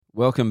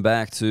Welcome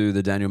back to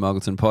the Daniel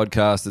Muggleton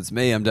podcast. It's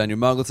me, I'm Daniel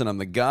Muggleton, I'm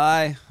the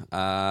guy.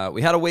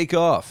 We had a week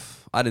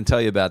off. I didn't tell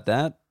you about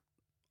that.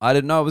 I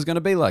didn't know it was going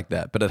to be like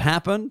that, but it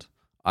happened.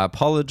 I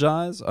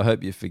apologize. I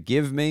hope you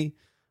forgive me.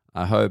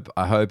 I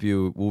hope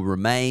you will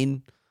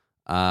remain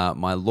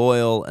my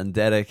loyal and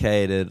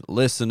dedicated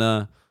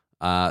listener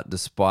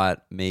despite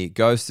me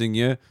ghosting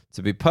you.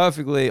 To be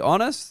perfectly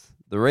honest,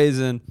 the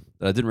reason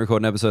that I didn't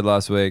record an episode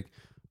last week,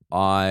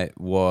 I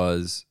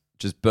was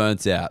just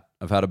burnt out.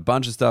 I've had a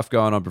bunch of stuff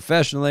going on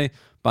professionally, a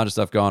bunch of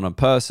stuff going on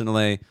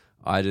personally.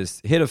 I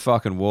just hit a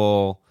fucking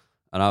wall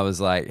and I was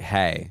like,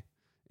 hey,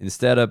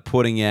 instead of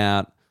putting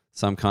out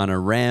some kind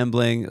of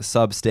rambling,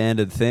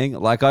 substandard thing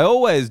like I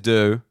always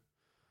do,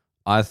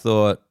 I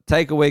thought,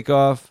 take a week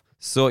off,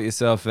 sort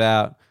yourself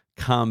out,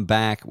 come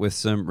back with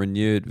some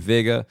renewed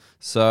vigor.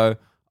 So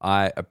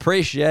I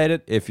appreciate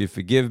it if you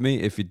forgive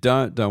me. If you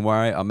don't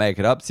worry, I'll make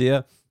it up to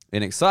you.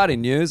 In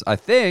exciting news, I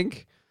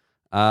think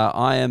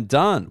I am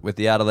done with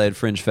the Adelaide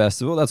Fringe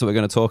Festival. That's what we're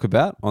going to talk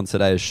about on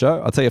today's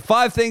show. I'll tell you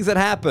 5 things that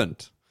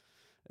happened.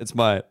 It's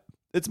my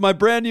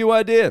brand new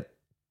idea.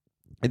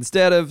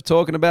 Instead of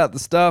talking about the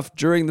stuff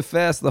during the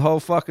fest the whole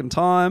fucking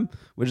time,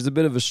 which is a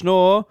bit of a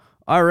snore,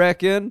 I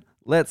reckon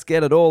let's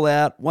get it all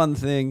out. 5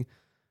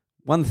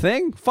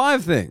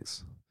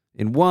 things.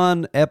 In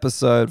one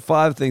episode,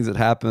 5 things that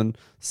happened,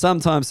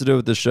 sometimes to do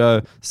with the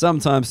show,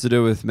 sometimes to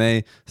do with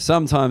me,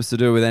 sometimes to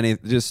do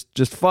with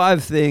just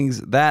 5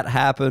 things that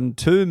happened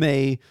to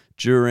me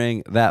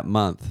during that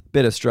month.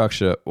 Bit of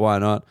structure, why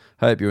not?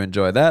 Hope you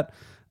enjoy that.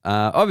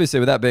 Obviously,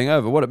 with that being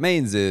over, what it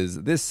means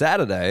is this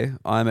Saturday,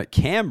 I'm at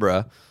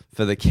Canberra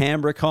for the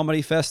Canberra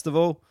Comedy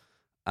Festival.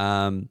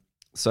 So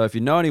if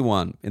you know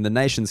anyone in the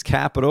nation's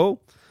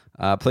capital,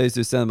 please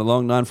do send them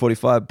along,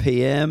 9:45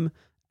 p.m.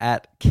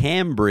 at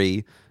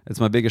Canberra. It's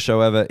my biggest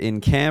show ever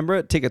in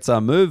Canberra. Tickets are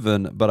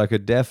moving, but I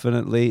could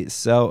definitely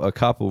sell a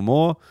couple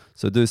more.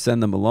 So do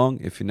send them along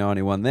if you know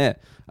anyone there.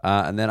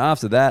 And then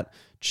after that,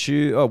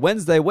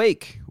 Wednesday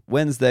week,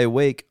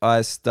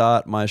 I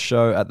start my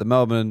show at the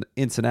Melbourne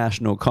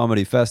International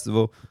Comedy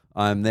Festival.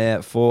 I'm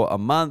there for a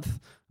month.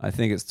 I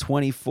think it's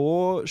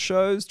 24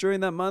 shows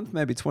during that month,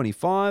 maybe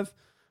 25.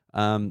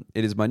 It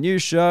is my new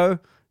show.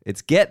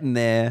 It's getting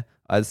there.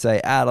 I'd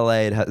say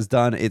Adelaide has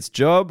done its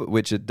job,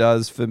 which it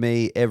does for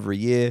me every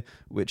year,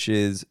 which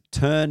is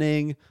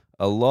turning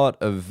a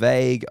lot of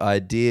vague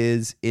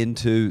ideas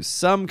into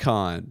some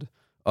kind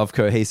of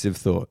cohesive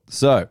thought.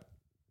 So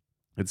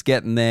it's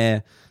getting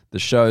there. The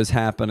show's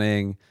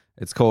happening.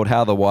 It's called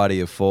How the Whitey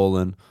Have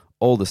Fallen.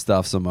 All the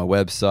stuff's on my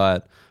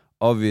website.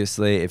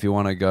 Obviously, if you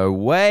want to go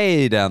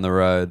way down the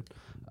road,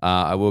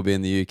 I will be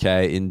in the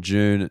UK in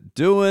June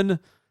doing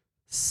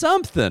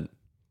something.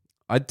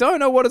 I don't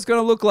know what it's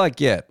going to look like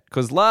yet,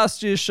 because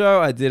last year's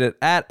show, I did it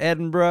at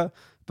Edinburgh,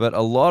 but a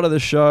lot of the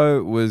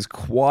show was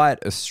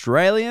quite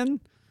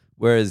Australian,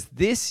 whereas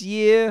this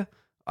year,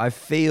 I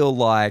feel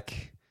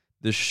like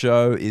the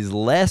show is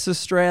less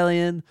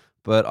Australian,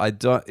 but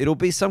it'll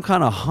be some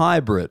kind of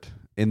hybrid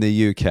in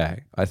the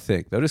UK, I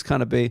think. They'll just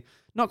kind of be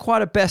not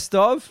quite a best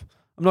of.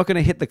 I'm not going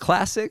to hit the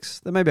classics.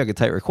 Then maybe I could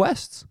take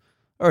requests.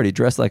 Already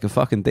dressed like a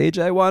fucking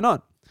DJ, why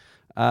not?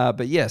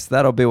 But yes,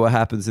 that'll be what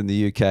happens in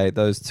the UK.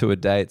 Those tour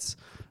dates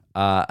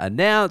are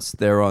announced.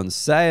 They're on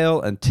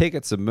sale and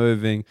tickets are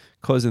moving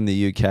because in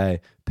the UK,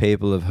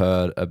 people have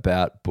heard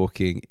about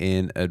booking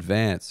in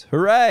advance.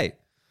 Hooray!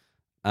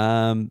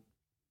 All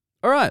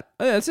right,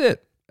 that's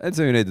it. That's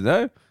all you need to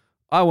know.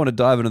 I want to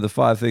dive into the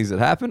 5 things that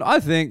happened. I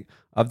think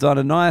I've done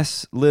a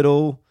nice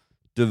little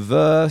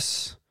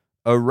diverse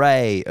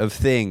array of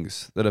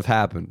things that have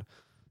happened.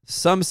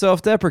 Some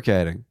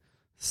self-deprecating,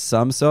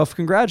 some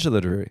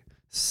self-congratulatory,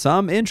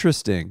 some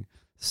interesting,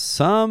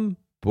 some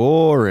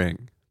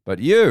boring. But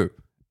you,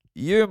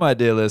 my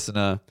dear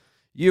listener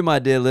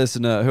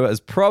who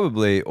has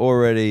probably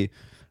already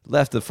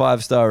left a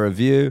 5-star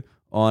review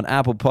on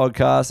Apple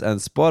Podcasts and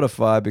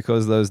Spotify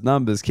because those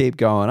numbers keep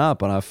going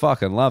up and I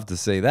fucking love to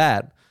see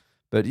that.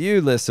 But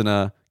you,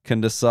 listener, can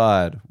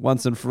decide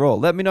once and for all.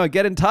 Let me know.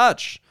 Get in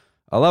touch.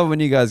 I love it when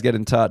you guys get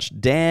in touch.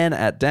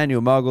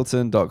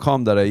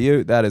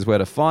 dan@danielmuggleton.com.au. That is where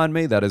to find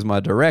me. That is my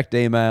direct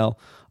email.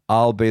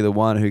 I'll be the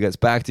one who gets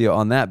back to you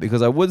on that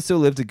because I would still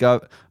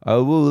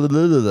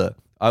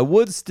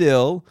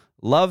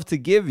love to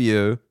give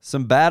you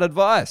some bad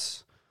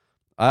advice.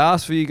 I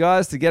asked for you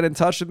guys to get in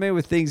touch with me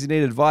with things you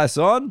need advice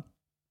on.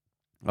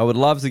 I would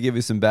love to give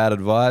you some bad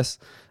advice.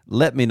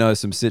 Let me know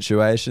some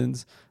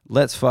situations.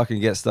 Let's fucking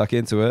get stuck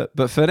into it.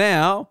 But for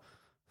now,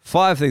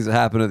 5 things that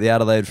happened at the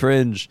Adelaide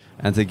Fringe.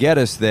 And to get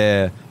us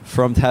there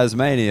from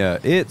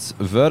Tasmania, it's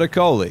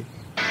Verticoli.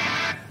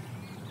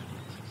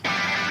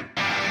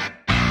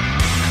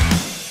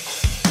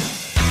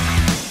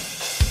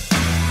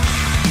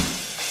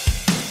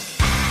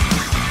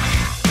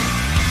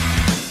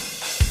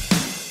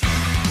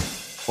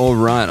 All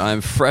right,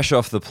 I'm fresh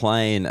off the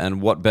plane,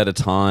 and what better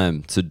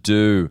time to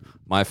do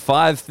my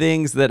 5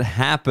 things that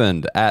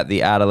happened at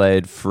the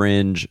Adelaide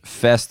Fringe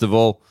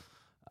Festival.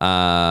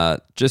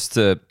 Just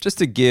to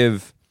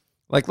give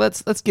Like,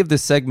 let's give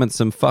this segment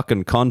some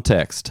fucking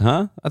context,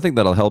 huh? I think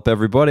that'll help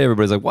everybody.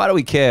 Everybody's like, why do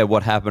we care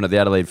what happened at the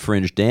Adelaide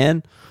Fringe,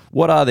 Dan?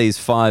 What are these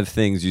 5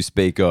 things you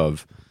speak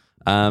of?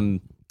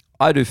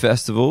 I do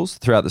festivals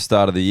throughout the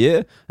start of the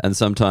year and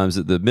sometimes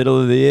at the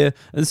middle of the year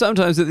and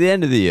sometimes at the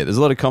end of the year. There's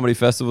a lot of comedy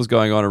festivals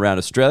going on around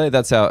Australia.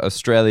 That's how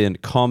Australian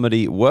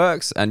comedy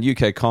works, and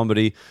UK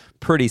comedy,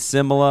 pretty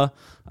similar.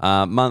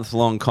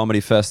 Month-long comedy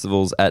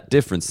festivals at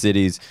different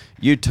cities.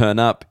 You turn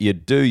up, you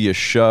do your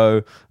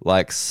show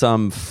like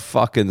some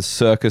fucking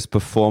circus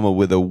performer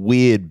with a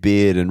weird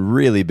beard and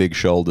really big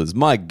shoulders.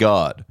 My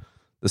God.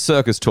 The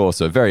circus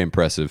torso, very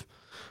impressive.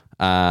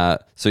 So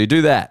you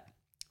do that,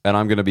 and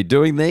I'm going to be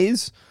doing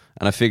these,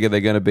 and I figure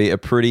they're going to be a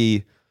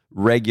pretty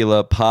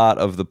regular part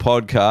of the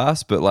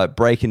podcast, but like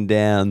breaking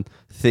down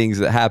things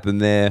that happen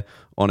there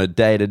on a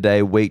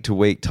day-to-day,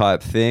 week-to-week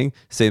type thing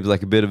seems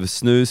like a bit of a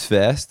snooze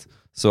fest.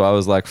 So I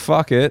was like,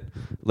 fuck it,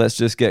 let's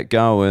just get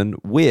going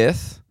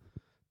with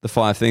the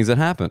 5 things that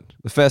happened.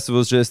 The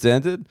festival's just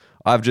ended.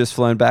 I've just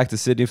flown back to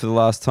Sydney for the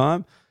last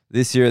time.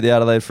 This year at the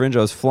Adelaide Fringe,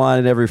 I was flying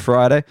in every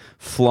Friday,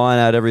 flying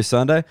out every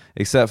Sunday,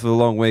 except for the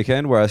long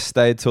weekend where I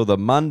stayed till the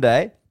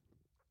Monday.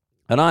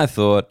 And I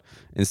thought,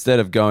 instead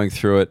of going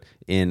through it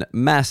in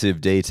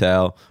massive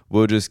detail,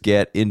 we'll just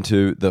get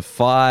into the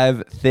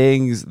 5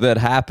 things that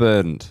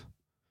happened.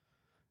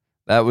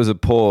 That was a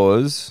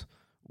pause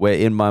where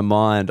in my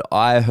mind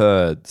I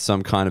heard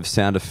some kind of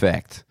sound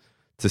effect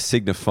to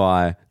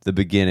signify the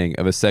beginning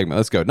of a segment.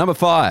 Let's go. Number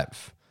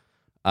 5.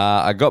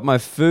 I got my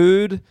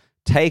food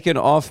taken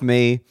off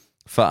me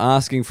for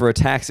asking for a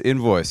tax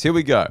invoice. Here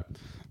we go.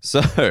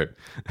 So,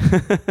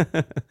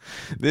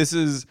 this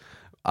is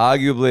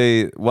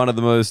arguably one of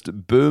the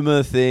most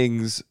boomer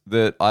things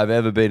that I've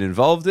ever been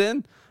involved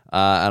in,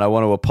 and I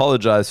want to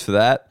apologize for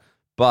that.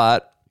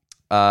 But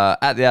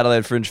at the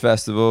Adelaide Fringe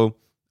Festival,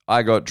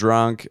 I got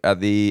drunk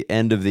at the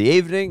end of the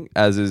evening,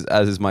 as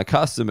is my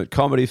custom at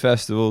comedy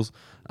festivals,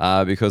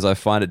 because I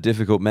find it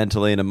difficult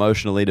mentally and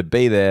emotionally to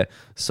be there.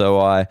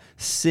 So I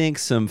sink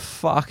some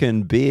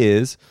fucking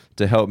beers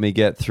to help me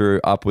get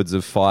through upwards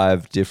of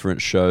 5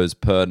 different shows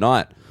per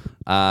night.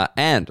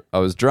 And I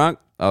was drunk.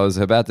 I was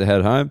about to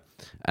head home.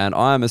 And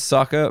I am a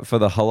sucker for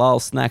the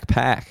halal snack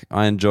pack.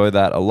 I enjoy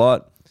that a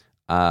lot.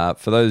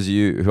 For those of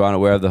you who aren't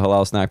aware of the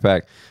halal snack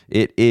pack,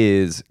 it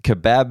is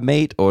kebab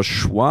meat or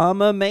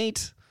shawarma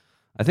meat.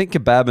 I think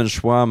kebab and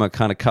shawarma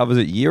kind of covers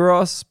it.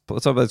 Gyros,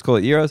 sometimes call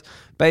it gyros.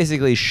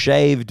 Basically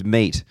shaved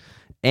meat.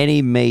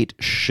 Any meat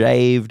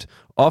shaved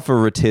off a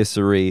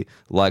rotisserie,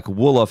 like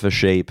wool off a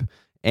sheep.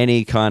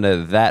 Any kind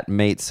of that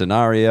meat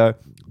scenario.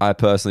 I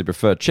personally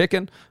prefer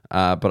chicken,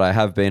 but I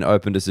have been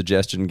open to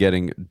suggestion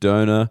getting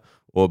doner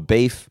or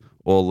beef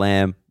or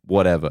lamb,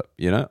 whatever.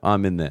 You know,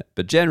 I'm in there.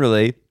 But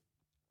generally,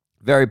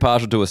 very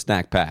partial to a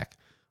snack pack.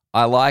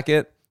 I like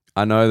it.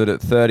 I know that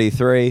at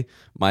 33,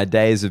 my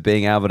days of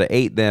being able to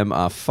eat them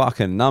are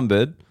fucking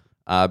numbered,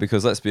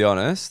 because let's be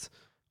honest,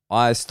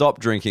 I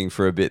stopped drinking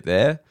for a bit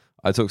there.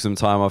 I took some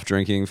time off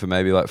drinking for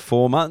maybe like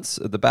 4 months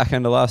at the back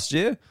end of last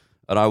year,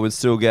 and I would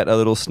still get a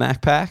little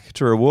snack pack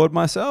to reward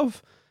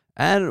myself.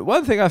 And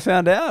one thing I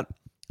found out,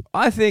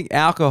 I think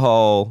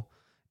alcohol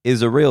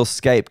is a real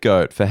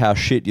scapegoat for how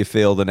shit you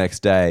feel the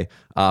next day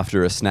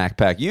after a snack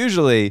pack.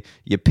 Usually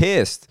you're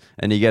pissed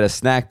and you get a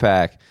snack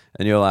pack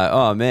and you're like,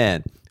 oh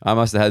man, I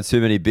must have had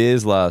too many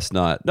beers last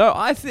night. No,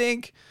 I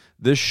think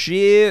the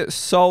sheer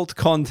salt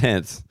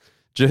content,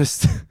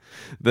 just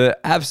the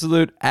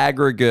absolute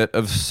aggregate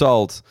of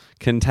salt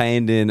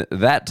contained in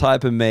that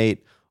type of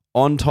meat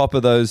on top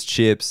of those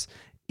chips,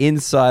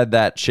 inside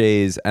that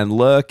cheese, and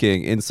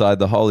lurking inside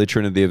the holy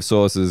trinity of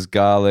sauces,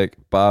 garlic,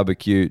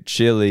 barbecue,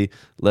 chili.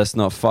 Let's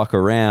not fuck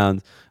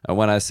around. And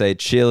when I say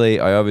chili,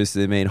 I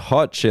obviously mean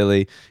hot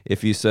chili.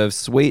 If you serve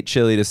sweet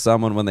chili to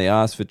someone when they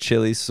ask for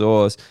chili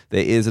sauce,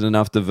 there isn't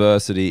enough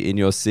diversity in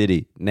your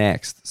city.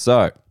 Next.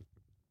 So,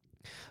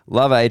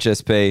 love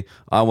HSP.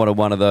 I wanted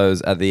one of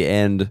those at the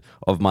end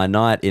of my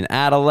night in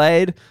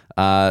Adelaide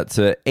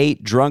to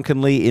eat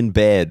drunkenly in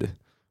bed.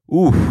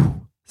 Ooh.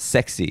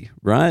 Sexy,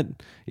 right?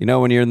 You know,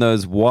 when you're in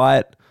those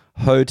white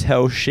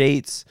hotel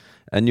sheets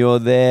and you're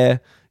there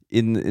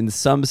in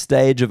some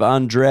stage of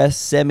undress,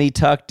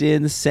 semi-tucked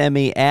in,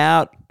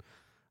 semi-out.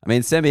 I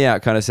mean,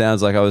 semi-out kind of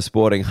sounds like I was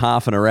sporting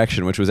half an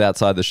erection, which was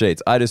outside the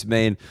sheets. I just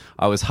mean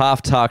I was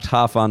half tucked,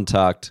 half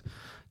untucked,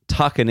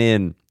 tucking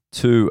in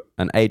to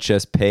an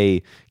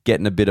HSP,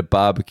 getting a bit of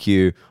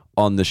barbecue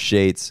on the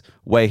sheets,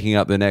 waking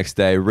up the next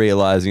day,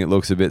 realizing it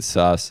looks a bit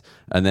sus,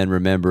 and then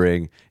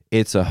remembering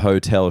it's a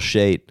hotel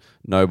sheet.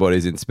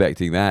 Nobody's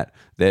inspecting that.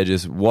 They're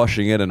just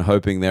washing it and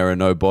hoping there are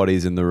no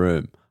bodies in the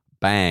room.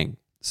 Bang.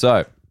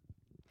 So,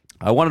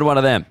 I wanted one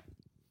of them.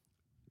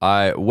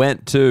 I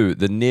went to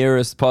the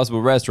nearest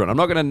possible restaurant. I'm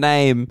not going to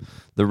name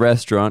the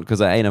restaurant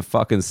because I ain't a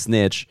fucking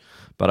snitch,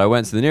 but I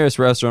went to the nearest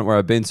restaurant where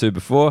I've been to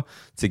before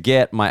to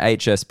get my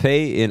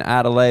HSP. In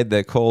Adelaide,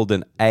 they're called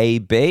an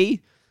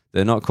AB.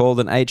 They're not called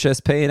an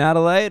HSP in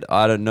Adelaide.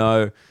 I don't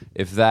know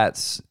if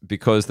that's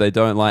because they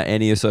don't like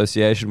any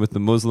association with the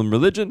Muslim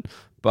religion,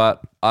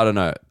 but I don't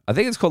know. I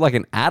think it's called like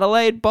an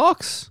Adelaide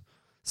box.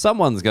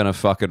 someone's going to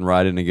fucking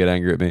write in and get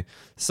angry at me.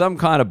 Some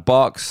kind of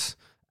box,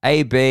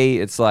 AB,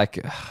 it's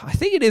like, I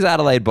think it is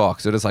Adelaide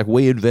box. And it's like,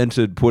 we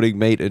invented putting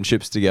meat and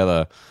chips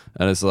together.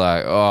 And it's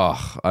like,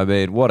 oh, I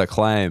mean, what a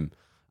claim.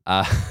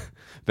 But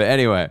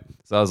anyway,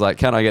 so I was like,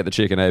 can I get the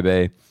chicken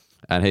AB?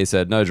 And he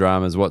said, no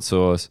dramas, what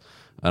sauce?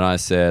 And I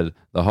said,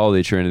 the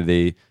Holy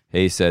Trinity.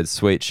 He said,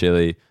 sweet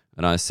chili.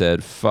 And I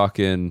said,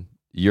 fucking,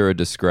 you're a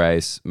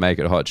disgrace. Make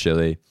it hot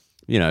chili.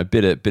 You know,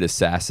 bit of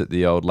sass at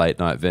the old late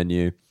night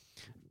venue.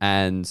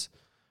 And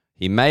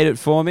he made it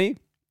for me.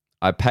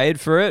 I paid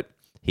for it.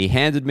 He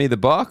handed me the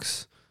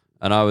box.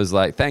 And I was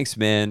like, thanks,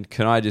 man.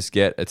 Can I just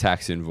get a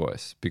tax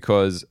invoice?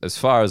 Because as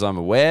far as I'm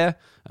aware,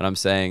 and I'm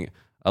saying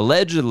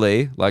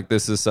allegedly, like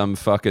this is some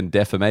fucking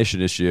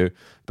defamation issue,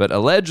 but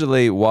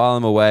allegedly while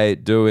I'm away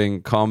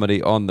doing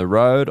comedy on the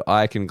road,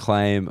 I can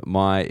claim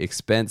my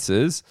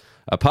expenses,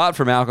 apart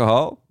from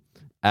alcohol,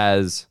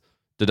 as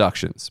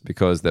deductions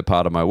because they're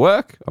part of my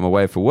work. I'm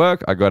away for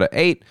work. I got to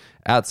eat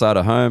outside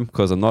of home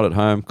because I'm not at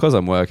home because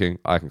I'm working.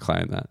 I can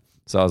claim that.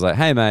 So I was like,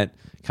 hey, mate,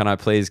 can I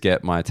please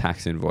get my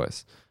tax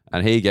invoice?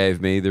 And he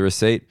gave me the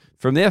receipt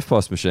from the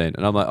FPOS machine.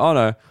 And I'm like, oh,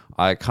 no,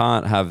 I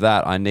can't have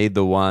that. I need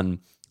the one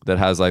that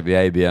has like the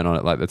ABN on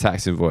it, like the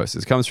tax invoice.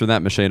 It comes from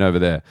that machine over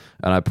there.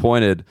 And I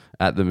pointed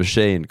at the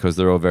machine because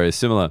they're all very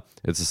similar.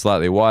 It's a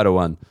slightly wider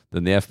one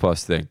than the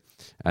FPOS thing.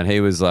 And he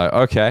was like,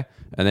 okay.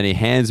 And then he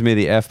hands me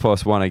the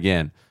FPOS one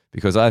again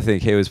because I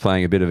think he was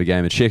playing a bit of a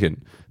game of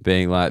chicken,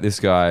 being like, this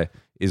guy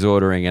is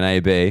ordering an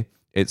AB.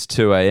 It's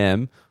 2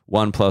 a.m.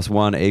 1 +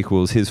 1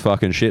 equals his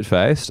fucking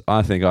shit-faced.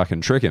 I think I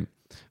can trick him.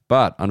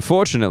 But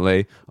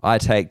unfortunately, I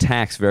take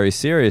tax very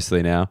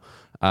seriously now.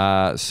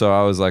 So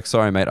I was like,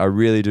 sorry, mate, I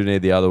really do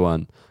need the other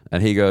one.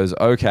 And he goes,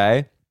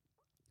 okay.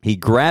 He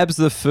grabs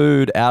the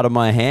food out of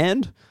my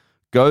hand,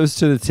 goes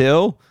to the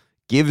till,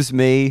 gives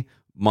me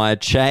my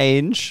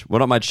change. Well,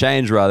 not my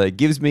change, rather.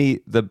 Gives me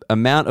the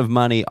amount of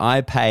money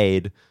I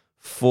paid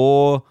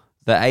for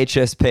the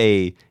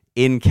HSP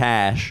in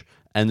cash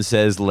and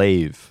says,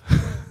 leave.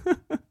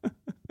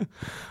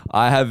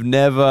 I have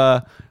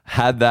never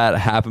had that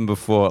happen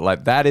before.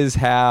 Like, that is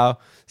how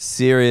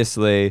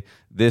seriously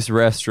this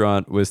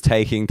restaurant was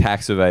taking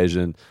tax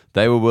evasion.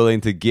 They were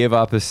willing to give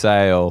up a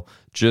sale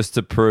just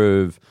to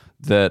prove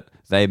that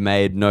they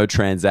made no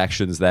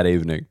transactions that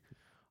evening.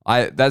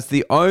 That's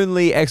the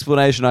only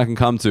explanation I can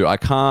come to.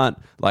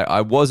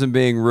 I wasn't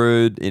being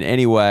rude in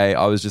any way.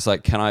 I was just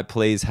like, can I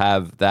please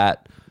have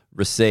that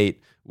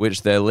receipt,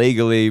 which they're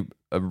legally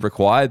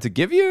required to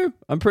give you?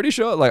 I'm pretty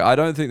sure. Like, I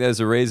don't think there's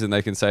a reason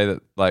they can say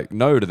that, like,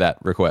 no to that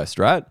request,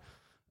 right?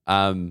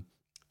 And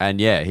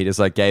yeah, he just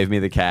like gave me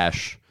the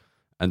cash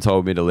and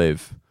told me to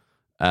leave.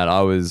 And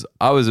I was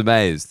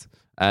amazed.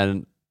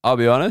 And I'll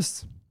be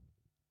honest,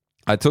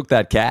 I took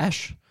that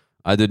cash.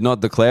 I did not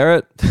declare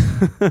it.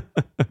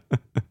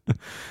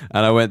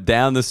 And I went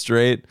down the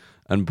street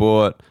and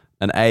bought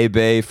an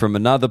AB from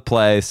another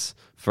place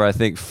for, I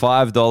think,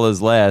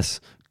 $5 less,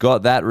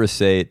 got that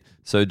receipt.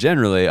 So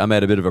generally, I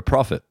made a bit of a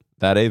profit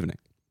that evening.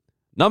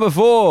 Number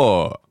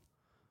 4,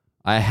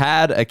 I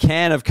had a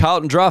can of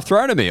Carlton Draft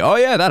thrown at me. Oh,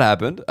 yeah, that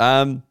happened.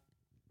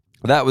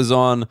 That was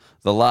on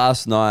the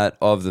last night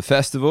of the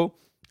festival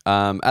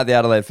at the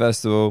Adelaide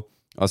Festival.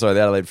 Oh, sorry,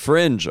 the Adelaide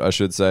Fringe, I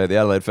should say. The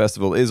Adelaide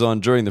Festival is on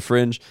during the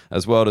Fringe,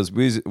 as well as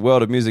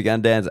World of Music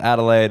and Dance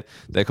Adelaide.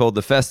 They're called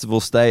the Festival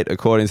State,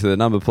 according to the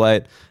number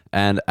plate.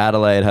 And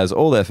Adelaide has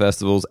all their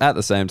festivals at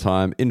the same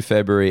time in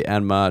February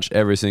and March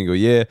every single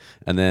year,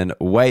 and then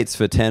waits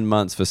for 10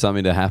 months for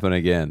something to happen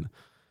again.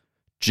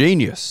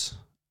 Genius.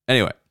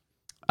 Anyway,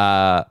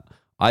 I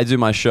do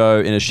my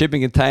show in a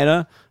shipping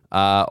container.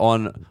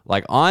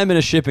 I'm in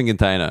a shipping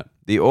container.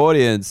 The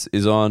audience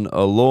is on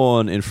a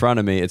lawn in front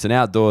of me. It's an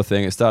outdoor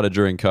thing. It started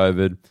during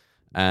COVID,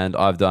 and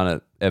I've done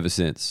it ever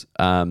since.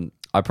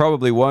 I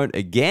probably won't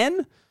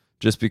again,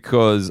 just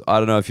because I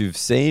don't know if you've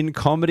seen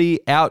comedy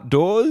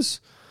outdoors.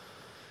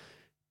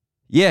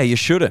 Yeah, you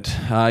shouldn't.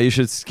 You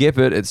should skip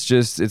it.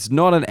 It's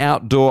not an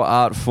outdoor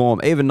art form,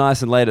 even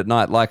nice and late at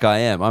night like I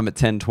am. I'm at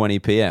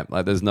 10:20 p.m.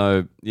 Like, there's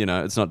no,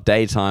 it's not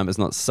daytime. It's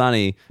not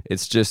sunny.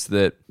 It's just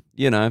that,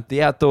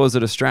 the outdoors are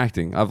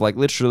distracting. I've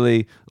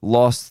literally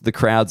lost the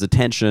crowd's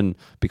attention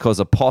because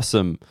a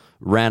possum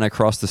ran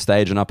across the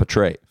stage and up a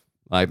tree.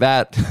 Like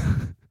that.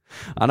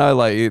 I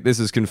know, this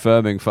is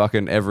confirming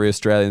fucking every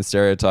Australian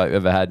stereotype you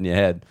ever had in your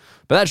head.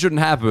 But that shouldn't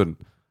happen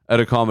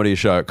at a comedy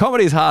show.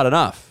 Comedy's hard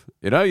enough.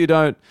 You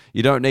don't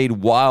need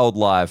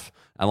wildlife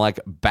and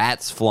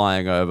bats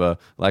flying over.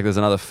 Like there's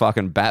another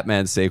fucking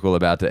Batman sequel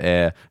about to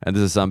air, and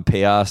this is some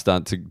PR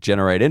stunt to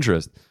generate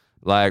interest.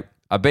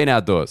 I've been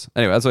outdoors.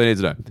 Anyway, that's all you need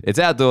to know. It's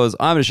outdoors.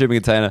 I'm in a shipping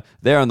container.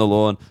 They're on the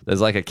lawn.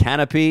 There's a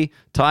canopy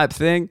type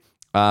thing,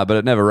 but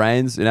it never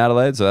rains in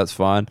Adelaide, so that's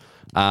fine.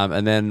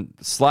 And then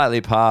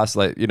slightly past,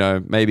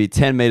 maybe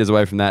 10 meters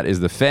away from that is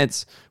the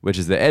fence, which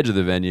is the edge of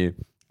the venue.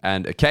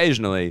 And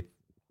occasionally,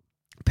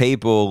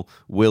 people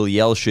will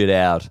yell shit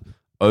out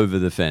over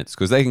the fence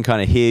because they can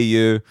kind of hear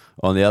you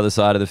on the other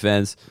side of the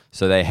fence.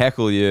 So they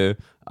heckle you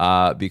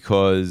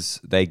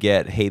because they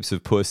get heaps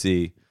of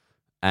pussy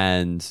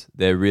and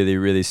they're really,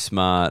 really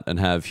smart and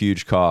have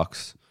huge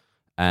cocks.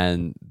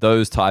 And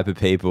those type of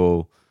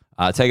people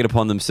take it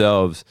upon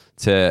themselves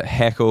to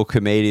heckle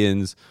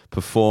comedians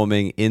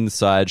performing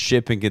inside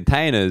shipping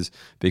containers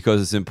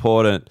because it's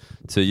important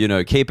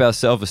to, keep our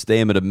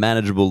self-esteem at a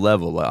manageable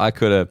level. Like I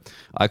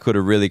could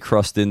have really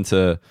crossed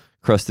into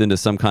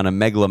some kind of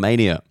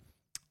megalomania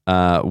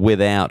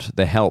without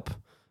the help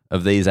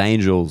of these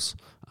angels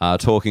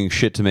talking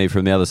shit to me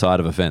from the other side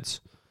of a fence.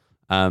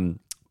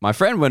 My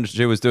friend, when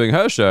she was doing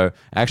her show,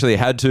 actually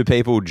had two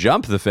people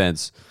jump the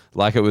fence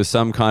like it was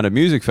some kind of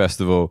music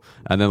festival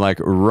and then like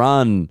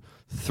run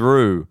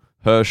through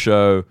her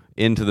show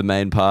into the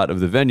main part of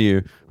the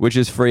venue, which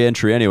is free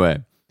entry anyway.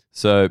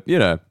 So,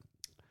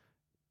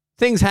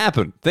 things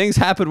happen. Things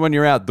happen when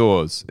you're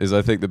outdoors is,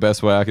 I think, the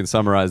best way I can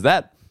summarize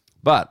that.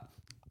 But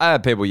I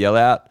had people yell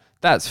out.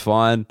 That's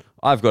fine.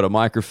 I've got a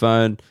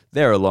microphone.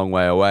 They're a long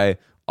way away.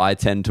 I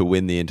tend to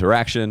win the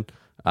interaction.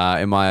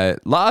 In my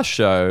last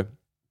show,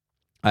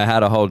 I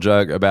had a whole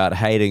joke about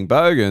hating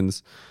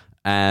bogans,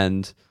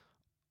 and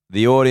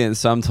the audience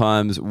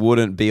sometimes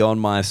wouldn't be on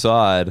my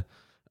side.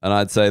 And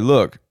I'd say,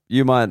 look,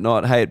 you might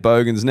not hate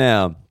bogans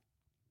now,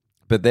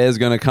 but there's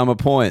going to come a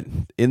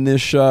point in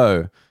this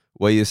show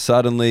where you're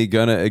suddenly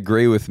going to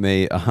agree with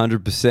me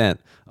 100%.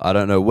 I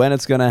don't know when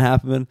it's going to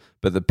happen,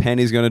 but the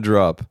penny's going to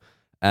drop.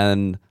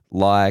 And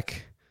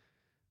like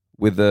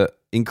with the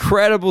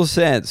incredible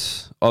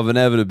sense of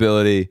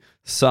inevitability,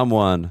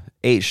 someone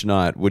each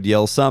night would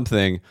yell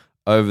something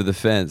over the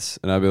fence.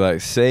 And I'd be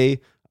like, see,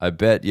 I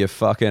bet you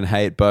fucking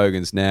hate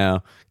bogans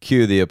now.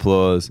 Cue the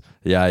applause.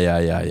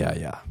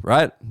 Yeah.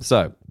 Right?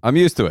 So I'm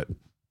used to it.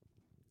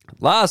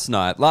 Last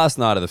night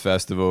of the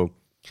festival,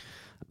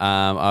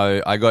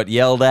 I got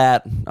yelled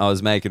at. I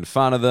was making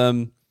fun of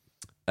them.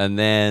 And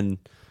then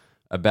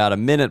about a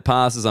minute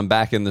passes. I'm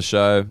back in the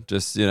show.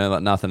 Just,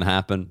 like nothing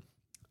happened.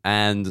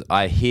 And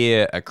I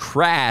hear a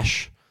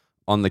crash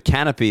on the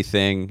canopy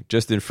thing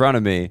just in front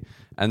of me.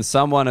 And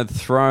someone had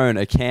thrown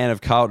a can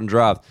of Carlton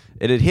Draft.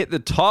 It had hit the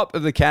top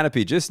of the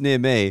canopy just near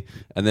me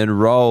and then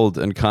rolled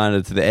and kind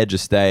of to the edge of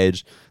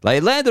stage. Like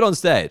it landed on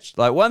stage.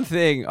 Like one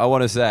thing I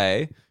want to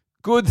say,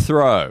 good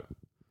throw.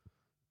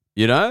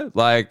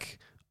 Like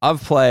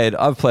I've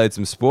played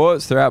some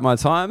sports throughout my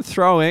time.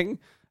 Throwing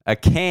a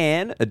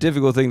can, a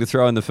difficult thing to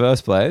throw in the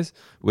first place,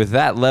 with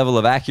that level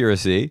of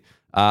accuracy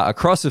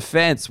across a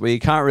fence where you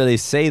can't really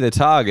see the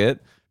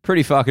target,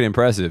 pretty fucking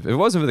impressive. If it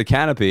wasn't for the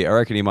canopy, I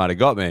reckon he might have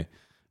got me.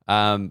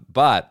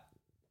 But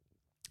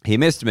he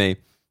missed me.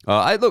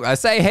 I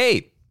say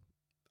he.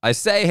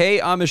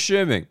 I'm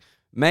assuming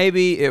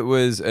maybe it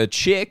was a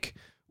chick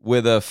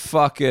with a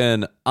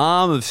fucking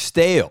arm of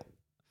steel.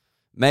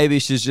 Maybe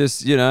she's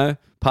just,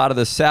 part of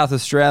the South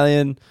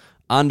Australian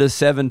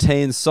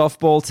under-17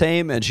 softball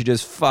team, and she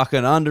just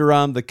fucking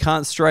underarmed the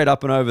cunt straight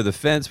up and over the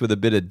fence with a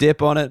bit of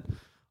dip on it.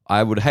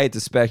 I would hate to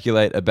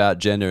speculate about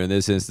gender in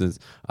this instance.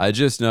 I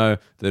just know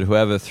that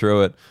whoever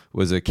threw it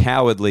was a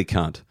cowardly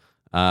cunt.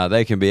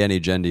 They can be any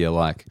gender you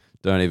like.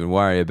 Don't even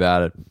worry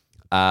about it.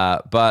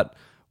 But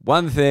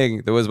one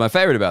thing that was my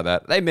favorite about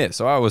that, they missed,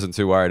 so I wasn't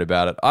too worried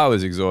about it. I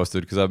was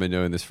exhausted because I've been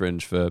doing this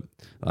Fringe for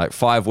like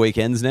 5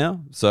 weekends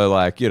now. So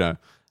like,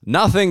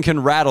 nothing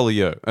can rattle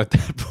you at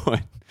that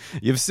point.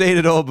 You've seen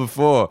it all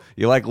before.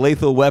 You're like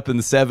Lethal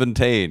Weapon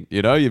 17,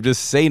 you've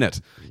just seen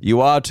it.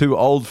 You are too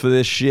old for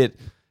this shit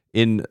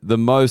in the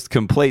most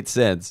complete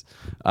sense.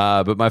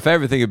 But my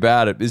favorite thing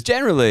about it is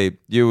generally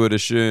you would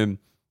assume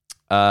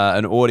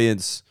an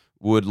audience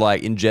would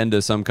like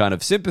engender some kind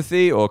of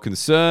sympathy or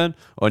concern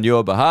on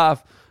your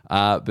behalf.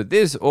 But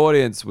this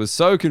audience was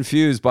so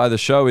confused by the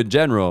show in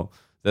general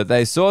that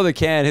they saw the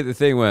can hit the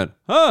thing, went,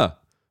 huh,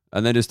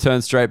 and then just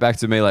turned straight back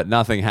to me like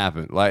nothing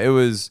happened. Like it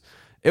was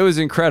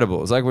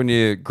incredible. It's like when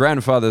your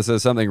grandfather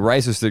says something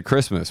racist at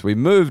Christmas. We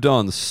moved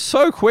on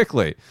so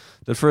quickly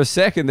that for a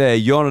second there,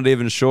 you're not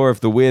even sure if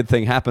the weird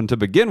thing happened to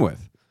begin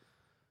with.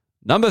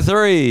 Number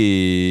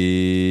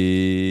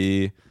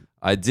 3,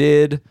 I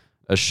did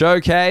a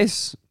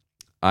showcase.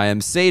 I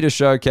emceed a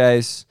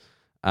showcase,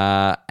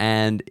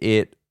 and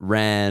it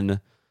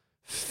ran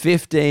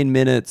 15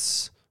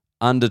 minutes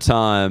under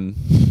time.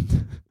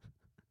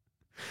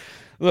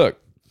 Look,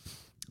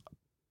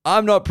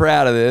 I'm not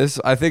proud of this.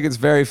 I think it's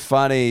very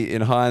funny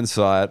in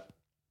hindsight.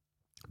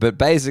 But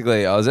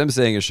basically, I was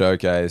emceeing a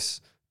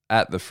showcase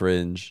at the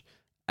Fringe,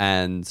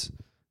 and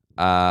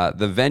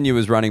the venue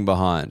was running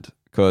behind.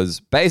 Because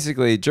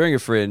basically, during a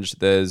Fringe,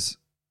 there's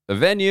a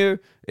venue,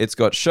 it's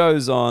got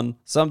shows on,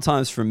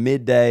 sometimes from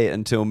midday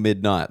until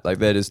midnight. Like,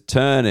 they're just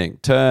turning.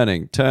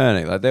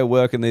 Like, they're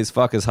working these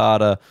fuckers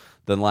harder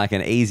than, like,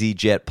 an easy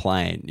jet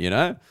plane,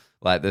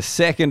 Like, the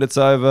second it's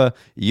over,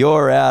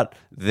 you're out,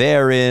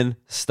 they're in,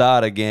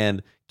 start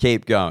again,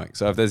 keep going.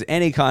 So if there's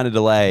any kind of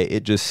delay,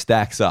 it just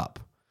stacks up.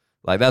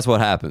 Like, that's what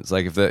happens.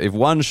 Like, if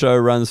one show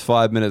runs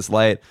 5 minutes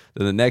late,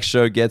 then the next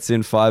show gets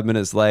in 5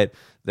 minutes late,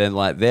 then,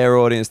 like, their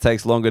audience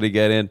takes longer to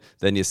get in,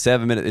 then you're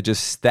 7 minutes, it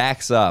just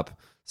stacks up.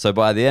 So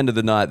by the end of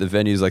the night, the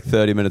venue's like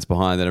 30 minutes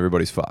behind and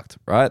everybody's fucked,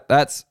 right?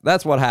 That's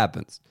what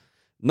happens.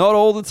 Not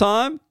all the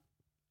time,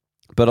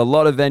 But a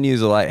lot of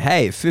venues are like,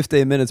 hey,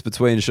 15 minutes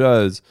between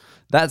shows,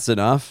 that's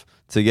enough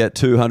to get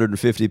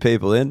 250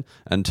 people in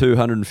and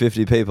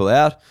 250 people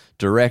out,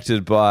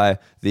 directed by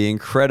the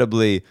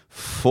incredibly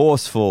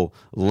forceful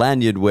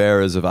lanyard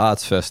wearers of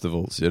arts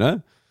festivals, you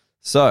know?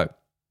 So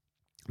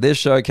this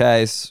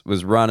showcase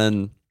was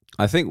running,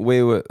 I think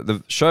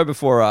the show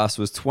before us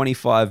was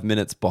 25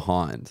 minutes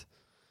behind.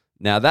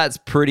 Now that's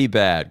pretty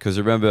bad because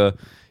remember,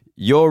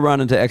 you're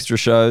running to extra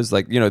shows.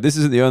 Like, you know, this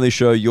isn't the only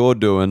show you're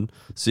doing.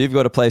 So you've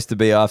got a place to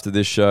be after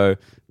this show.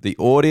 The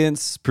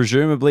audience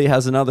presumably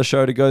has another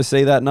show to go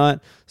see that night.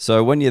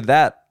 So when you're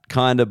that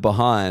kind of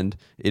behind,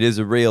 it is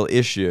a real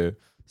issue.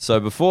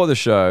 So before the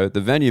show, the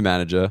venue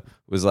manager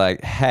was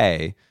like,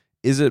 hey,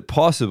 is it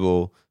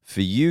possible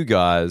for you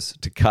guys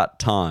to cut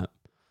time?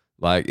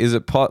 Like, is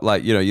it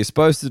like, you know, you're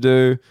supposed to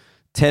do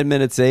 10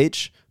 minutes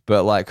each,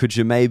 but like, could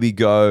you maybe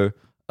go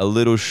a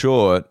little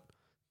short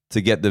to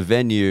get the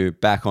venue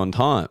back on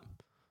time?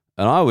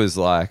 And I was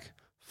like,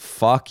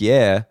 fuck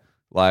yeah.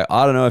 Like,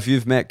 I don't know if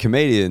you've met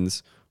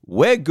comedians.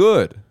 We're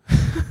good.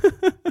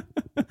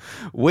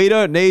 We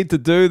don't need to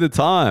do the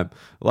time.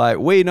 Like,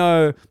 we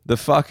know the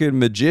fucking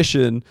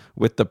magician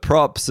with the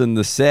props and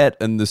the set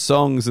and the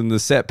songs and the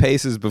set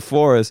pieces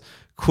before us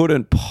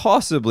couldn't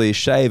possibly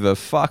shave a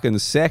fucking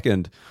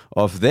second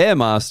off their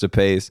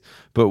masterpiece,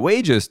 but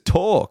we just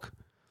talk.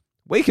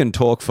 We can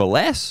talk for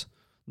less.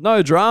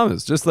 No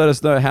dramas. Just let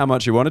us know how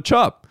much you want to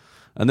chop.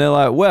 And they're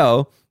like,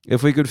 well,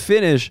 if we could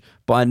finish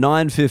by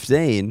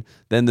 9:15,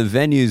 then the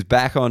venue's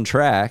back on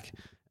track,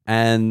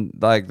 and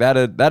like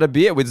that'd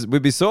be it.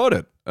 We'd be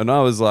sorted. And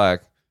I was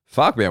like,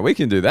 fuck, man, we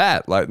can do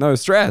that. Like, no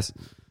stress.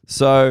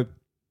 So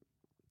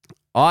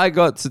I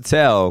got to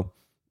tell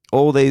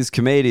all these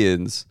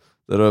comedians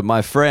that are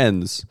my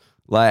friends,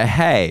 like,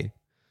 hey,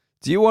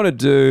 do you want to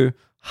do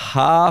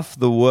half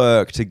the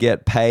work to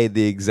get paid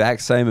the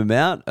exact same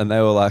amount? And they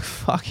were like,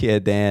 fuck yeah,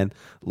 Dan,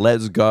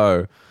 let's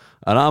go.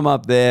 And I'm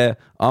up there,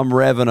 I'm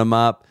revving them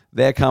up,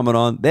 they're coming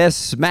on, they're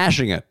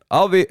smashing it.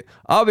 I'll be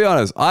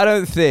honest, I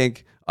don't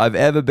think I've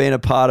ever been a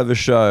part of a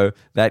show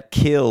that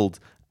killed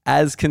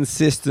as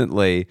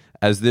consistently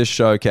as this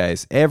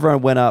showcase.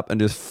 Everyone went up and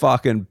just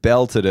fucking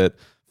belted it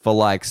for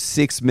like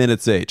 6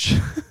 minutes each.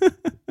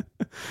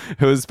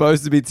 It was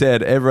supposed to be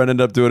 10, everyone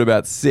ended up doing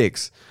about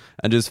 6.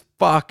 And just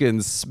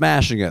fucking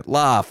smashing it.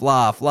 Laugh,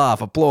 laugh,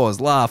 laugh,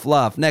 applause, laugh,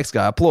 laugh. Next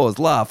guy, applause,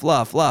 laugh,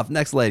 laugh, laugh.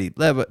 Next lady,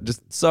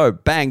 just so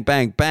bang,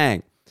 bang,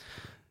 bang.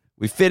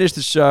 We finished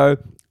the show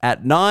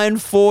at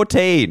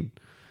 9:14.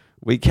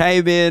 We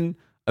came in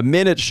a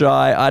minute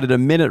shy. I did a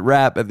minute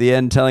rap at the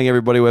end telling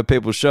everybody where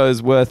people's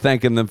shows were,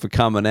 thanking them for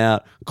coming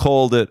out,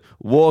 called it,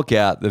 walk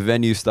out. The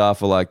venue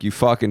staff were like, you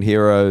fucking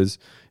heroes.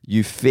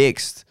 You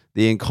fixed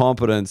the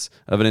incompetence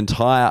of an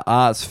entire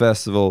arts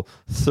festival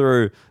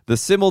through the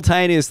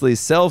simultaneously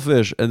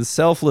selfish and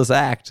selfless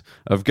act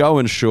of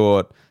going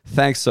short.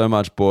 Thanks so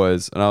much,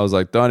 boys. And I was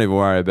like, don't even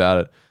worry about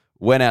it.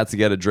 Went out to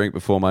get a drink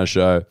before my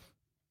show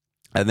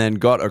and then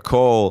got a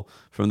call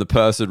from the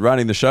person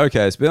running the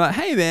showcase being like,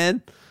 hey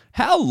man,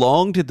 how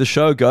long did the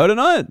show go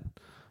tonight?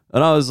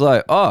 And I was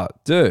like, oh,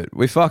 dude,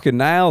 we fucking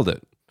nailed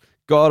it.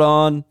 Got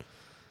on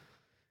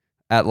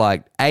at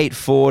like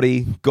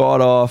 8:40,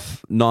 got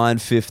off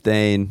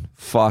 9:15.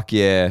 Fuck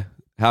yeah.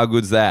 How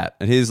good's that?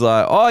 And he's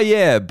like, oh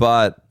yeah,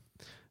 but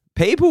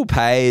people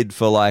paid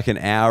for like an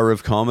hour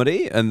of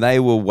comedy and they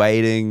were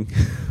waiting.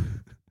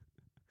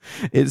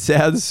 It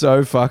sounds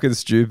so fucking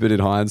stupid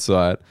in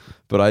hindsight,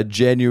 but I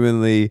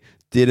genuinely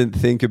didn't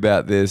think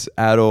about this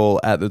at all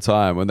at the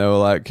time when they were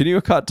like, can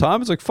you cut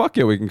time? It's like, fuck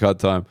yeah, we can cut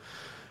time.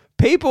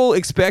 People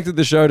expected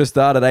the show to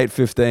start at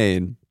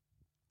 8:15.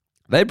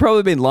 They'd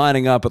probably been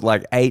lining up at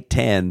like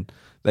 8:10.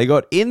 They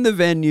got in the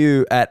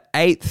venue at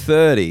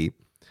 8:30,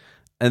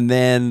 and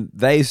then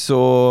they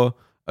saw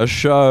a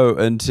show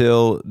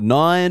until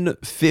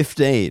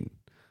 9:15.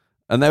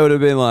 And they would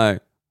have been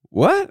like,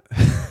 what?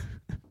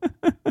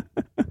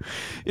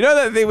 You know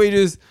that thing we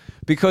just,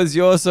 because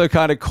you're so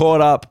kind of caught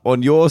up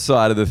on your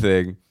side of the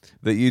thing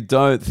that you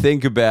don't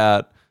think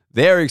about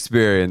their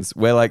experience,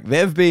 where like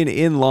they've been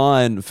in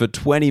line for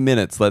 20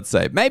 minutes, let's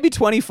say, maybe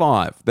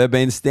 25. They've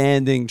been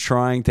standing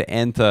trying to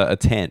enter a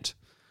tent.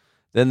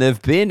 Then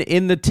they've been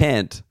in the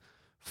tent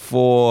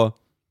for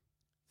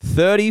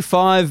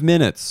 35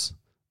 minutes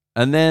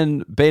and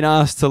then been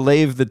asked to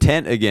leave the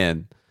tent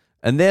again.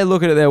 And they're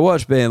looking at their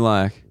watch being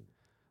like,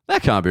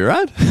 that can't be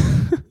right.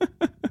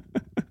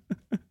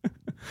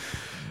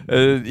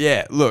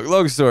 Yeah, look,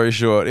 long story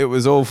short, it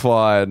was all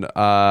fine.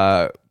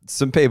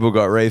 Some people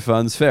got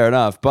refunds, fair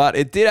enough. But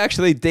it did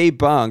actually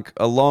debunk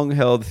a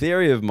long-held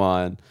theory of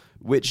mine,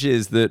 which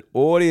is that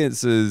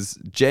audiences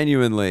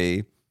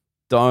genuinely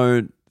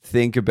don't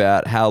think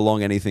about how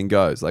long anything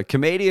goes. Like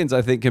comedians,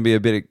 I think, can be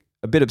a bit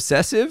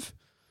obsessive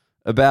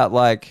about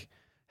like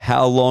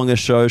how long a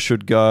show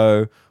should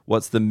go,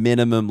 what's the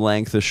minimum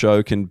length a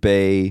show can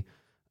be,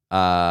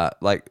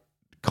 like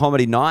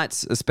comedy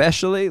nights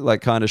especially,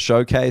 like kind of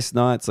showcase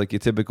nights, like your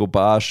typical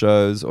bar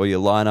shows or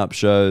your lineup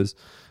shows.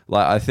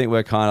 Like, I think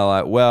we're kind of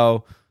like,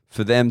 well,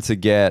 for them to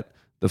get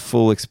the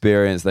full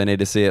experience. They need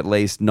to see at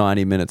least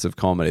 90 minutes of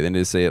comedy. They need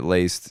to see at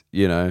least,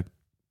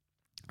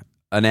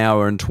 an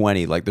hour and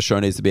 20. Like the show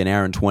needs to be an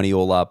hour and 20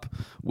 all up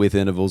with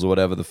intervals or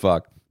whatever the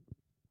fuck.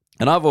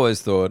 And I've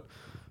always thought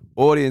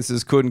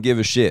audiences couldn't give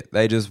a shit.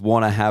 They just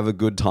want to have a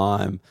good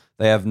time.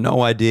 They have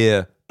no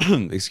idea.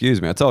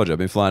 Excuse me. I told you I've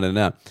been flying in and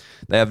out.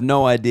 They have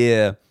no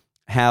idea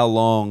how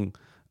long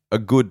a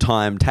good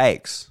time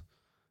takes.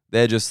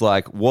 They're just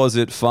like, was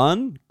it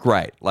fun?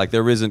 Great. Like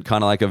there isn't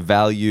kind of like a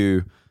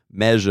value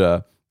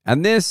measure.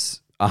 And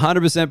this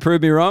 100%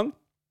 proved me wrong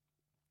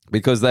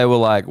because they were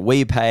like,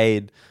 we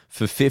paid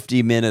for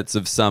 50 minutes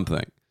of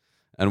something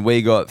and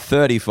we got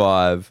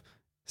 35,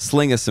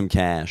 sling us some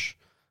cash,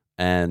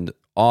 and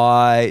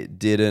I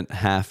didn't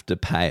have to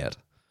pay it,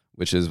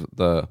 which is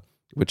the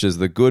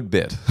good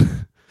bit.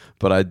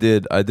 But I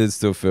did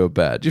still feel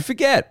bad. You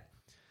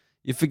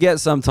forget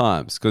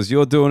sometimes because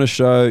you're doing a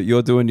show,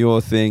 you're doing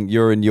your thing,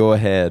 you're in your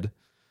head,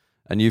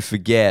 and you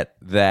forget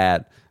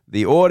that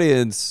the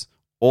audience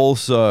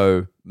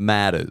also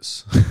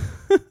matters.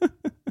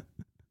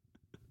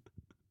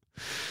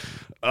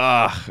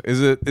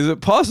 Is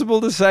it possible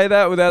to say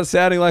that without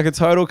sounding like a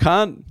total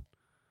cunt?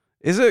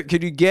 Is it?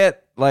 Could you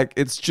get, like,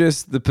 it's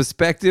just the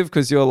perspective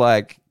because you're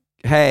like,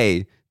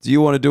 hey, do you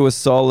want to do a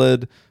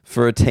solid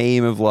for a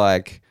team of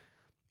like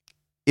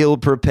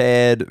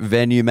ill-prepared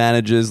venue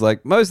managers?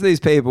 Like most of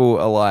these people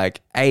are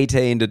like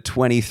 18 to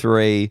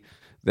 23.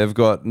 They've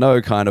got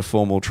no kind of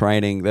formal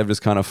training. They've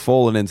just kind of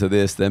fallen into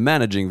this. They're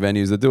managing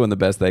venues. They're doing the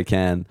best they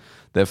can.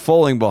 They're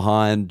falling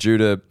behind due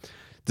to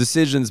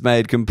decisions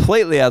made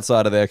completely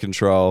outside of their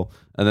control.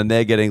 And then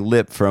they're getting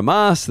lip from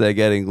us. They're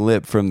getting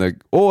lip from the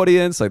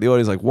audience. Like the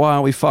audience like, why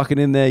aren't we fucking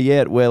in there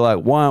yet? We're like,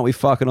 why aren't we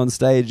fucking on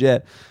stage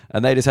yet?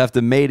 And they just have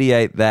to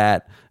mediate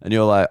that. And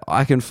you're like,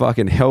 I can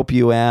fucking help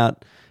you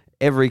out.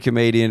 Every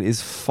comedian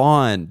is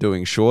fine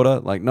doing shorter.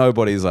 Like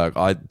nobody's like,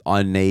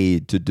 I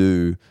need to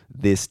do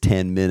this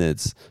 10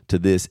 minutes to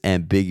this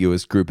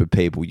ambiguous group of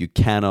people. You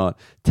cannot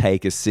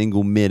take a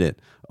single minute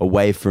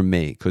away from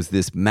me because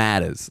this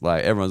matters.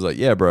 Like everyone's like,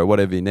 yeah, bro,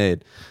 whatever you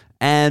need.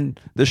 And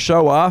the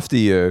show after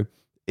you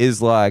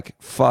is like,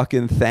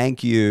 fucking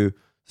thank you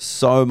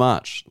so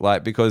much.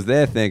 Like, because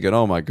they're thinking,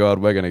 oh my God,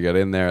 we're going to get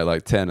in there at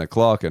like 10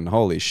 o'clock and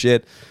holy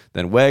shit,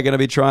 then we're going to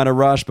be trying to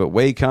rush, but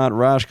we can't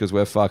rush because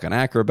we're fucking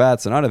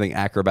acrobats. And I don't think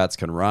acrobats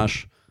can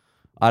rush.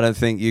 I don't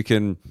think you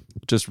can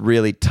just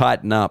really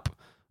tighten up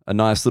a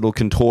nice little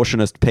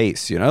contortionist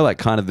piece, like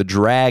kind of the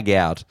drag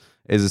out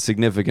is a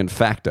significant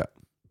factor.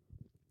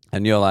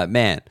 And you're like,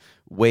 man,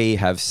 we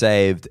have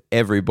saved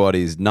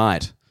everybody's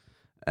night.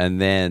 And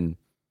then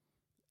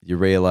you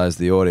realize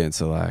the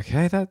audience are like,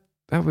 hey, that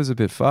was a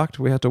bit fucked.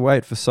 We had to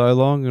wait for so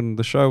long and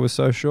the show was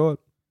so short.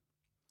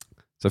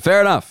 So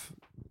fair enough.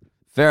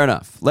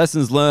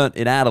 Lessons learned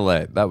in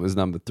Adelaide. That was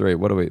number 3.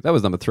 That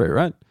was number 3,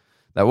 right?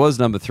 That was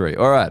number 3.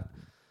 All right.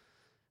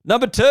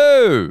 Number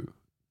 2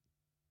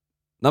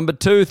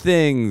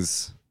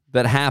 things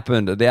that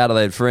happened at the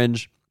Adelaide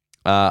Fringe.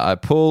 I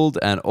pulled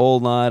an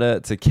all-nighter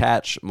to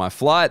catch my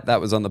flight.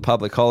 That was on the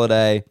public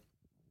holiday.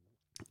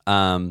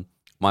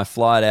 My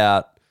flight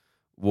out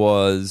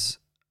was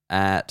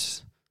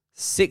at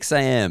 6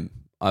 a.m.,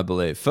 I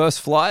believe.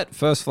 First flight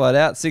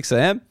out, 6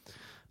 a.m.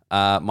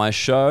 My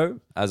show,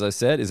 as I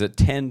said, is at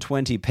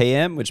 10:20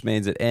 p.m., which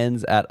means it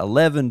ends at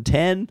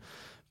 11:10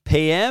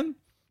 p.m.,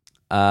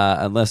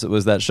 unless it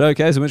was that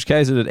showcase, in which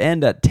case it would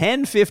end at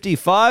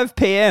 10:55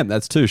 p.m.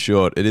 That's too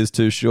short. It is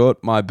too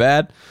short. My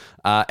bad.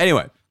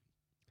 Anyway,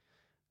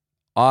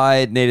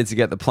 I needed to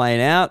get the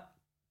plane out.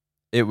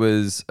 It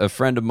was a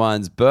friend of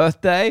mine's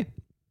birthday.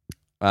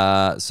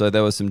 So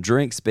there were some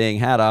drinks being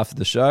had after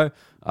the show.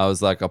 I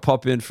was like, I'll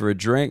pop in for a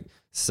drink,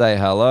 say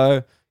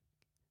hello,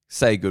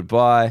 say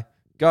goodbye,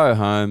 go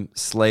home,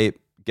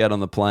 sleep, get on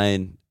the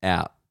plane,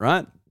 out,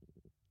 right?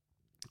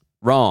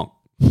 Wrong.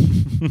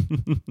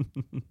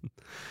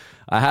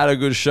 I had a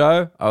good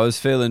show. I was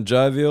feeling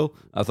jovial.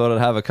 I thought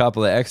I'd have a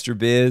couple of extra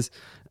beers.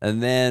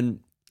 And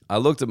then I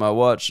looked at my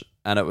watch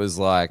and it was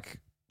like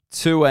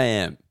 2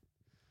 a.m.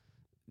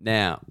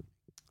 Now,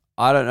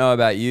 I don't know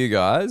about you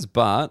guys,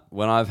 but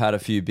when I've had a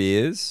few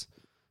beers,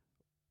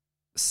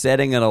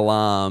 setting an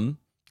alarm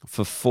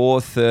for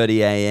 4:30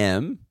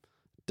 a.m.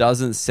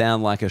 doesn't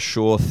sound like a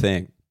sure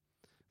thing.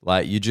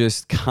 Like you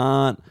just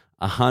can't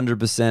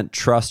 100%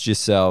 trust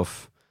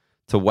yourself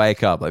to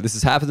wake up. Like this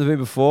has happened to me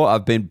before.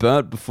 I've been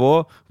burnt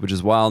before, which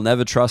is why I'll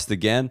never trust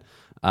again.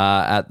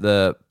 At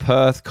the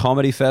Perth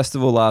Comedy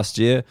Festival last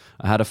year,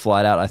 I had a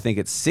flight out, I think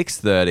it's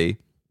 6:30,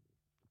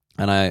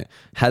 and I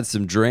had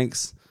some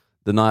drinks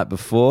the night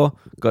before,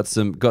 got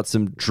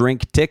some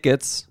drink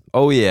tickets.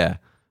 Oh yeah.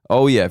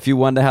 If you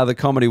wonder how the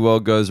comedy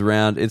world goes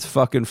around, it's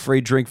fucking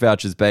free drink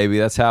vouchers, baby.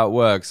 That's how it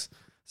works.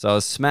 So I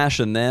was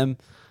smashing them.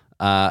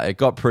 It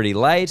got pretty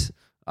late.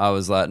 I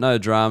was like, no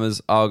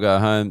dramas. I'll go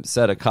home,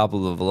 set a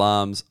couple of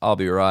alarms. I'll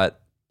be right.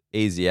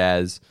 Easy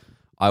as.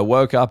 I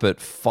woke up at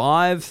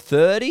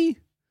 5:30.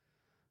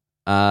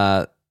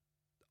 I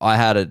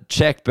had a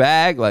checked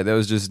bag. Like there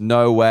was just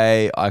no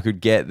way I could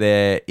get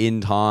there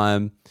in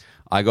time.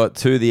 I got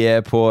to the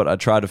airport. I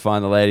tried to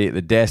find the lady at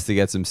the desk to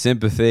get some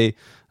sympathy.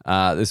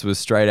 This was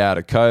straight out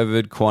of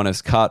COVID.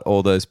 Qantas cut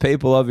all those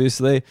people,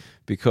 obviously,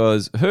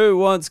 because who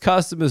wants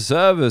customer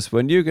service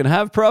when you can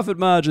have profit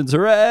margins?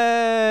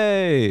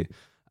 Hooray!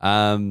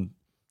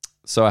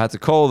 So I had to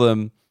call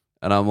them,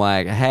 and I'm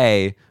like,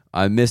 hey,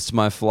 I missed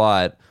my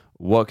flight.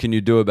 What can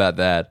you do about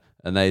that?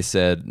 And they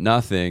said,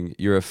 nothing.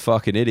 You're a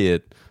fucking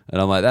idiot.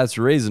 And I'm like, that's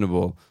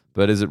reasonable.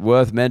 But is it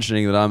worth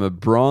mentioning that I'm a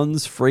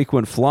bronze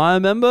frequent flyer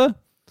member?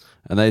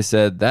 And they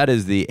said, that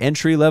is the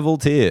entry-level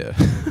tier.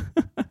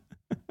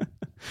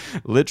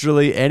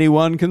 Literally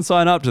anyone can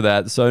sign up to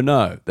that. So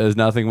no, there's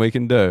nothing we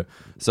can do.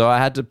 So I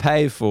had to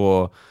pay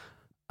for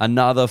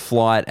another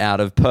flight out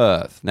of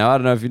Perth. Now, I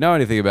don't know if you know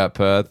anything about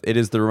Perth. It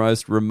is the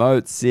most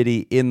remote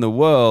city in the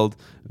world,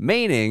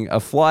 meaning a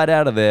flight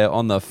out of there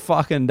on the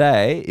fucking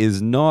day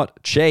is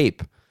not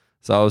cheap.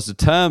 So I was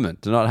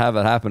determined to not have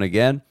it happen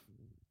again.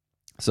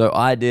 So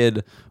I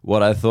did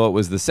what I thought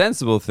was the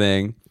sensible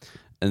thing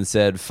and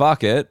said,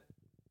 fuck it.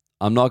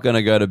 I'm not going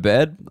to go to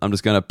bed. I'm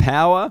just going to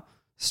power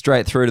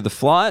straight through to the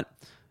flight.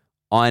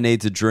 I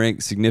need to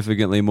drink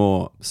significantly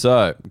more.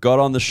 So got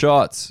on the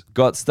shots,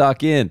 got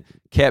stuck in,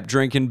 kept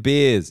drinking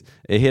beers.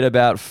 It hit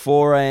about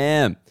 4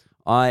 a.m.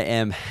 I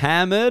am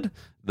hammered.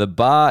 The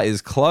bar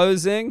is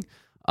closing.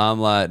 I'm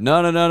like, no.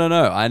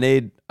 I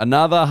need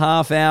another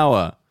half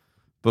hour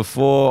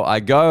before I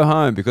go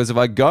home, because if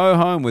I go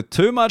home with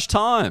too much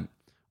time,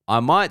 I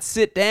might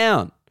sit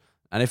down.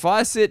 And if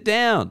I sit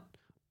down,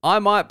 I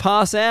might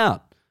pass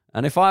out.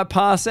 And if I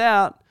pass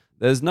out,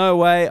 there's no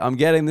way I'm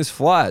getting this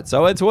flight. So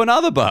I went to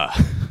another bar.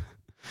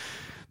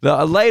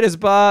 The latest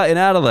bar in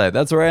Adelaide.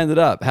 That's where I ended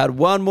up. Had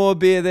one more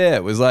beer there.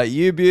 It was like,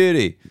 you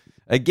beauty.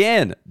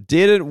 Again,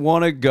 didn't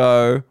want to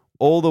go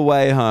all the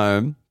way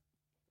home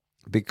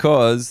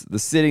because the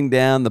sitting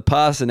down, the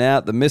passing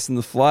out, the missing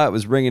the flight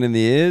was ringing in the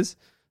ears.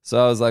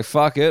 So I was like,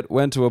 fuck it.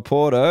 Went to a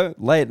Porto,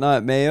 late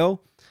night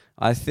meal.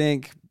 I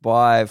think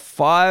by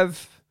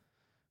 5,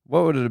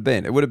 what would it have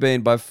been? It would have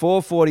been by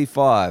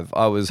 4:45.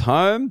 I was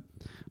home.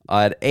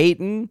 I had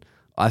eaten.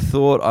 I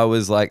thought I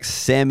was like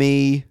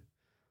semi-lucid.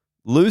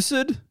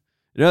 You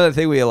know that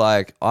thing where you're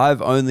like,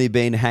 I've only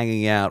been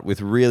hanging out with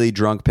really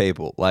drunk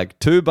people, like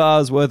 2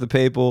 bars worth of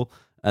people,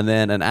 and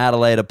then an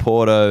Adelaide of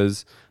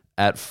Portos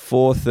at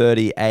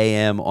 4:30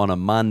 a.m. on a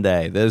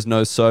Monday. There's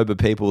no sober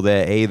people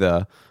there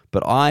either,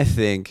 but I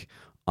think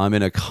I'm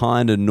in a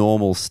kind of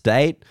normal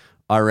state.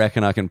 I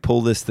reckon I can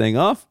pull this thing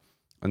off.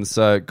 And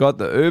so got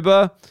the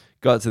Uber,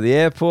 got to the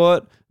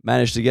airport,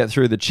 managed to get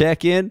through the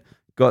check-in,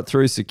 got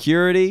through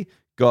security,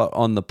 got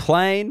on the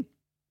plane,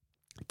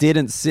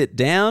 didn't sit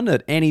down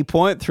at any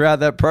point throughout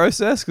that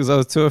process because I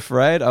was too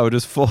afraid I would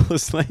just fall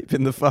asleep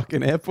in the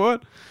fucking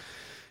airport.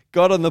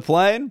 Got on the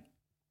plane.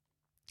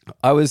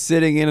 I was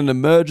sitting in an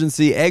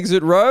emergency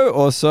exit row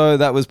or so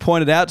that was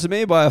pointed out to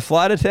me by a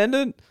flight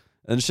attendant.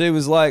 And she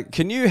was like,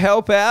 can you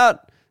help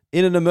out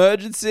in an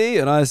emergency?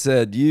 And I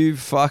said, you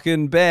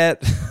fucking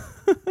bet.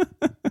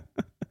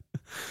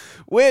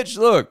 Which,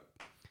 look,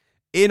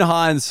 in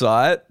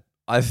hindsight,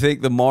 I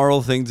think the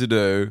moral thing to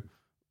do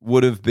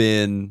would have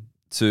been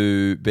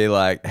to be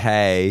like,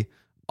 hey,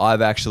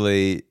 I've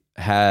actually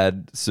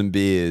had some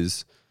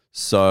beers,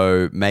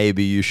 so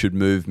maybe you should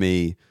move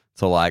me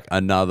to like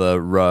another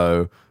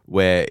row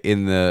where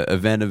in the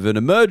event of an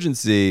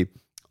emergency,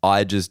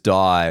 I just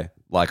die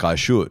like I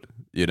should,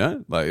 you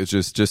know? Like it's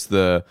just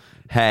the,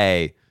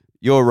 hey,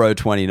 you're row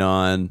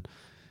 29,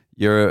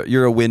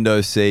 you're a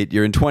window seat,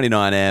 you're in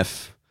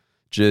 29F,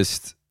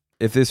 just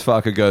if this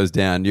fucker goes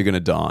down, you're going to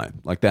die.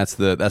 Like that's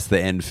the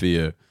end for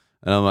you.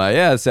 And I'm like,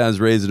 yeah, it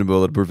sounds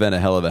reasonable. It'd prevent a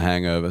hell of a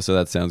hangover. So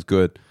that sounds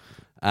good.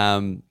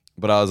 But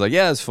I was like,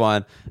 yeah, it's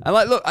fine. And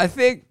like, look, I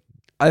think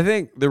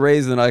the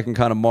reason I can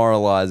kind of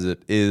moralize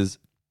it is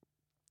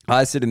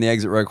I sit in the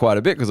exit row quite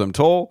a bit because I'm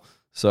tall.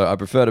 So I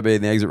prefer to be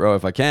in the exit row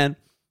if I can.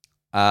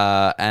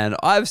 And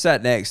I've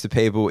sat next to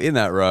people in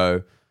that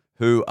row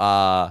who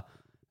are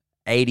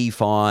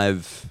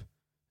 85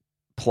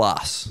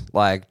 plus,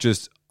 like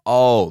just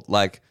old,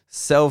 like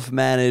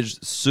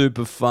self-managed,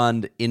 super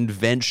fund,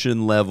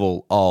 invention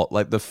level old,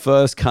 like the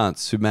first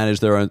cunts who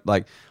manage their own,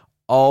 like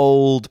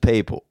old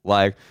people,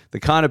 like the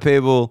kind of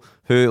people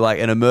who like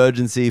an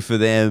emergency for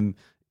them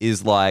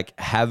is like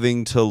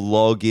having to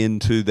log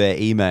into their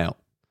email.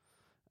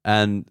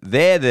 And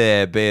they're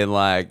there being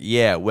like,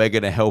 yeah, we're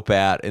going to help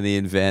out in the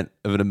event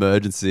of an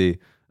emergency.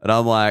 And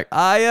I'm like,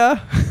 are ya?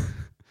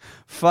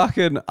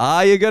 Fucking,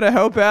 are you going to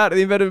help out in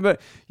the event of an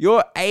emergency?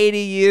 You're 80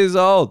 years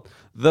old.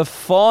 The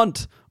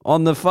font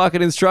on the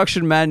fucking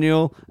instruction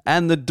manual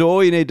and the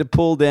door you need to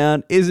pull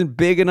down isn't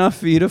big enough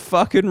for you to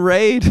fucking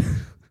read.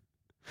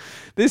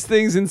 This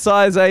thing's in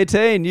size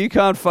 18. You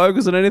can't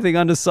focus on anything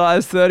under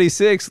size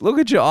 36. Look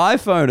at your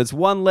iPhone. It's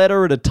one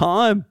letter at a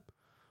time.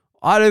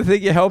 I don't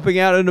think you're helping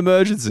out in an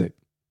emergency.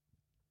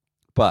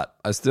 But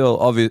I still,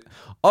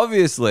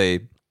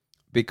 obviously,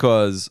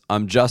 because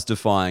I'm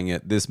justifying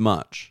it this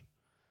much,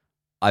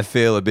 I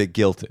feel a bit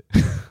guilty.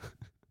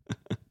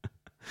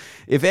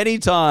 If any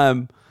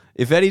time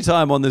if any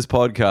time on this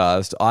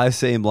podcast I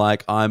seem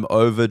like I'm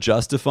over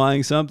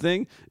justifying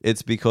something,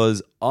 it's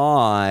because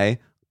I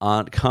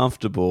aren't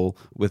comfortable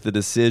with the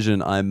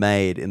decision I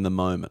made in the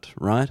moment,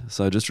 right?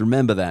 So just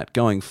remember that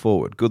going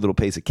forward. Good little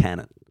piece of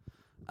canon.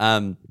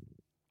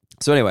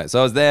 So anyway, so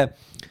I was there.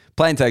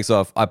 Plane takes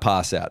off. I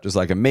pass out. Just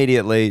like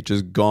immediately,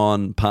 just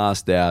gone,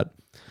 passed out.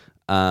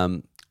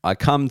 I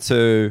come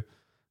to,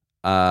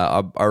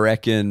 I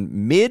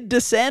reckon,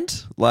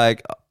 mid-descent.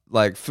 Like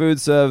food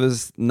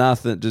service,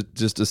 nothing.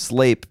 Just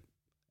asleep,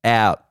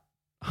 out,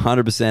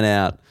 100%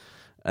 out.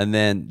 And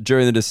then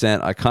during the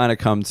descent, I kind of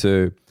come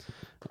to,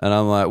 and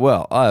I'm like,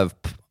 well,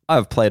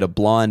 I've played a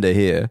blinder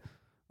here.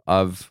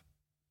 I've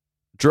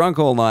drunk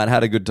all night,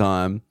 had a good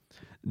time,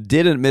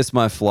 didn't miss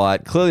my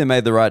flight, clearly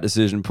made the right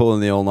decision pulling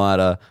the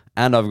all-nighter,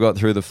 and I've got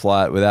through the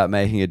flight without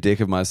making a dick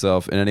of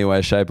myself in any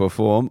way, shape, or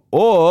form,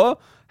 or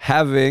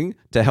having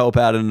to help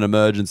out in an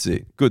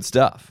emergency. Good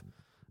stuff.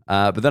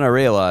 But then I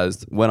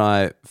realized when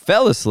I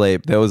fell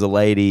asleep, there was a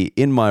lady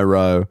in my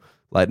row,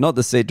 like not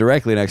the seat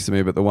directly next to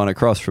me, but the one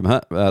across from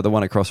her, the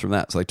one across from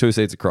that. So like 2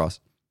 seats across.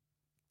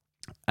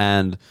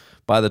 And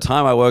by the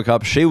time I woke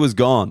up, she was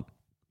gone.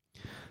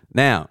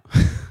 Now,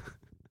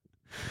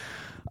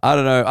 I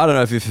don't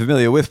know if you're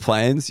familiar with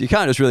planes. You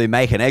can't just really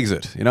make an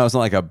exit. You know, it's not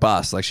like a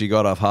bus. Like she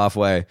got off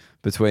halfway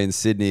between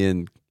Sydney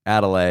and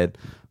Adelaide.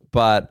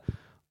 But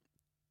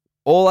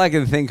all I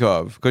can think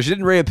of, because she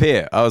didn't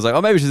reappear. I was like,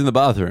 oh, maybe she's in the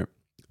bathroom.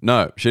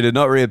 No, she did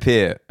not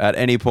reappear at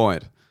any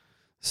point.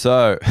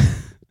 So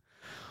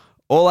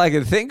all I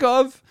can think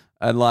of,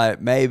 and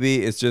like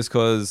maybe it's just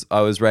because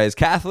I was raised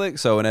Catholic,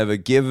 so whenever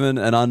given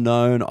an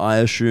unknown, I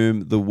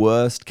assume the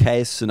worst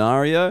case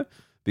scenario,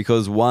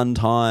 because one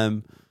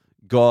time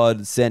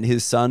God sent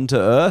his son to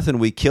earth and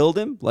we killed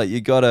him. Like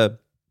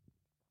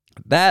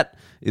that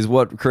is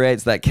what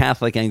creates that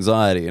Catholic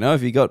anxiety. You know,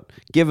 if you got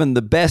given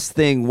the best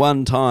thing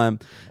one time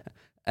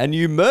and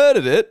you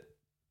murdered it,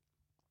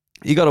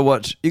 you got to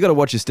watch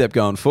your step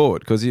going forward,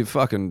 because your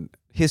fucking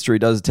history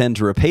does tend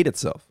to repeat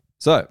itself.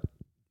 So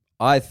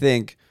I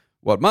think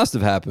what must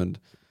have happened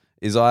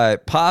is I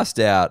passed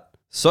out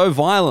so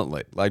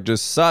violently, like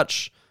just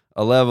such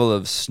a level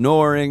of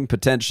snoring,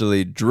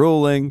 potentially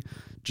drooling,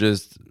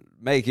 just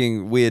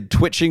making weird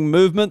twitching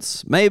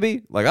movements,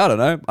 maybe. Like, I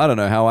don't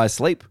know how I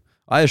sleep.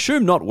 I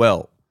assume not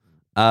well.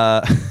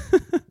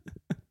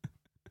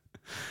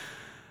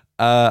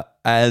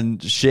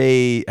 And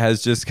she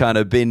has just kind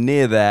of been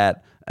near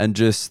that, and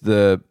just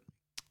the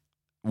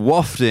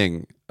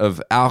wafting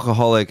of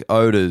alcoholic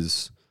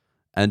odors,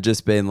 and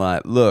just been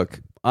like,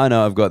 look, I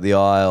know I've got the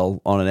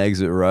aisle on an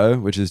exit row,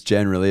 which is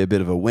generally a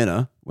bit of a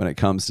winner when it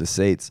comes to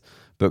seats,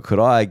 but could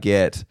I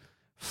get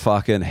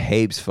fucking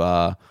heaps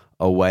far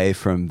away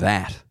from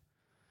that?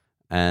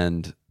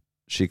 And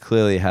she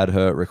clearly had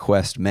her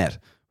request met,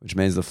 which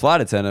means the flight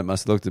attendant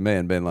must have looked at me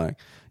and been like,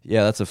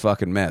 yeah, that's a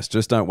fucking mess.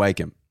 Just don't wake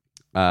him.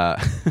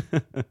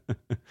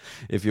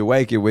 If you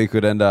wake him, we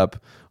could end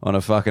up on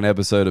a fucking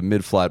episode of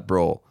Mid-Flight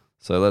Brawl.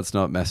 So let's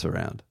not mess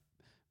around.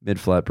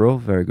 Mid-Flight Brawl,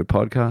 very good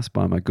podcast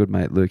by my good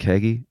mate Luke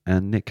Heggie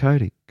and Nick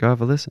Cody. Go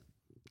have a listen.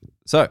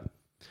 So,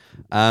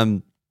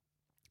 that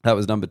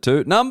was number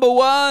 2. Number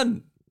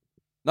one,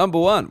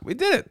 we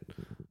did it.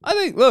 I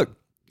think. Look,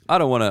 I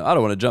don't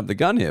want to jump the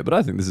gun here, but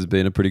I think this has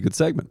been a pretty good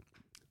segment.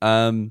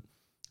 It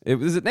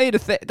doesn't need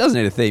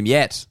a theme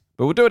yet,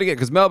 but we'll do it again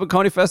because Melbourne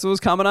Comedy Festival is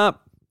coming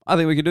up. I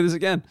think we can do this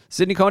again.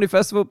 Sydney Comedy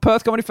Festival,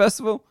 Perth Comedy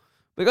Festival.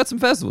 We got some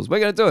festivals. We're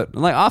going to do it.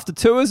 And like after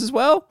tours as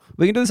well.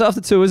 We can do this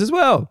after tours as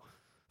well.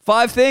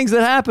 5 things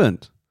that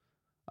happened.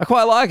 I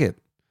quite like it.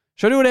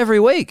 Should I do it every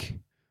week?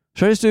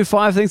 Should I just do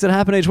 5 things that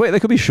happen each week? They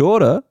could be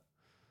shorter.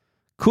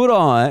 Could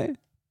I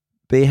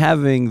be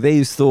having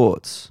these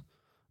thoughts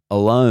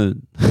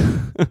alone?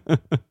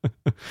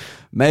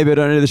 Maybe I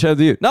don't need to share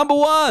with you. Number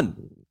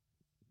one,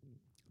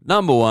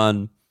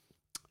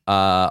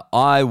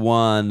 I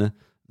won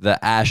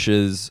the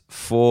Ashes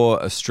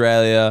for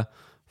Australia.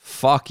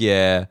 Fuck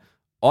yeah.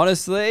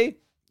 Honestly,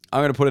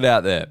 I'm going to put it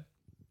out there.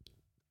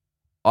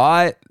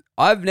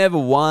 I've never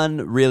won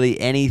really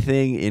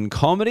anything in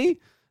comedy,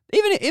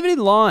 even in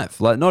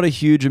life. Like not a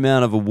huge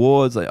amount of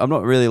awards. Like I'm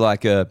not really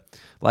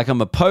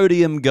I'm a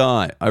podium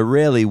guy. I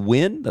rarely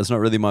win. That's not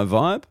really my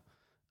vibe.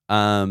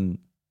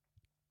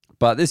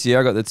 But this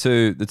year I got the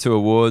two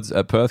awards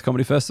at Perth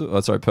Comedy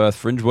Festival. Perth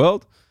Fringe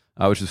World,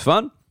 which was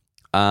fun.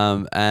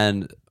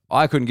 And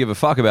I couldn't give a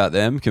fuck about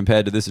them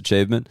compared to this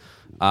achievement.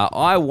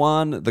 I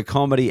won the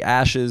Comedy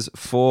Ashes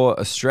for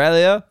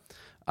Australia.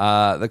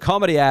 The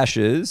Comedy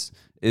Ashes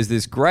is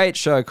this great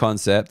show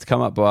concept came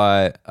up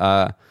by.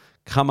 I'm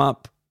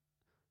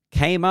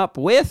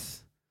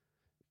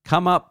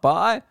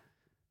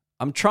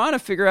trying to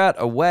figure out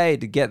a way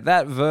to get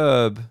that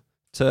verb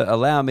to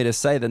allow me to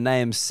say the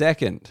name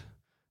second.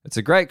 It's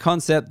a great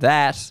concept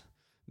that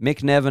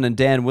Mick Nevin and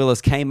Dan Willis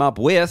came up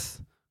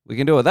with. We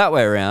can do it that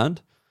way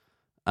around.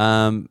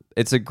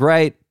 It's a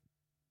great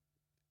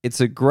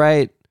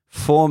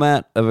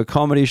format of a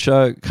comedy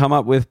show come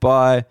up with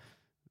by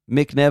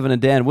Mick Nevin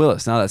and Dan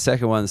Willis. Now that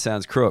second one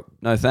sounds crook.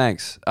 No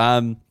thanks.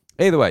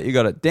 Either way, you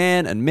got it.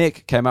 Dan and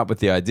Mick came up with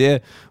the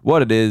idea.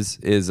 What it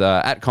is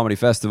at comedy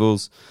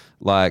festivals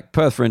like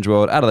Perth Fringe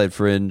World, Adelaide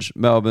Fringe,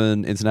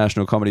 Melbourne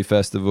International Comedy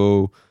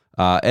Festival,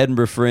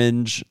 Edinburgh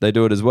Fringe, they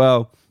do it as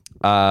well.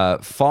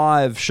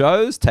 5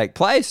 shows take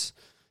place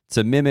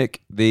to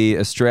mimic the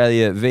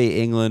Australia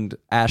v England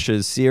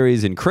Ashes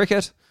series in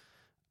cricket.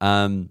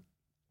 5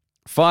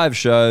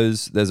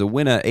 shows. There's a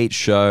winner each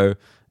show,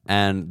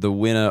 and the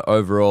winner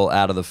overall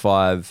out of the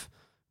 5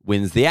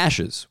 wins the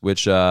Ashes,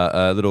 which are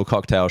a little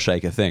cocktail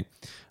shaker thing.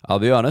 I'll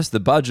be honest, the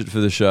budget for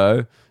the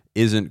show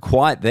isn't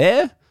quite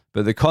there,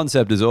 but the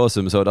concept is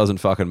awesome, so it doesn't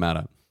fucking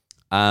matter.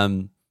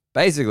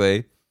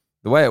 Basically,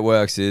 the way it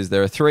works is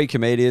there are 3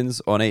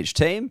 comedians on each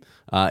team,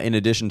 in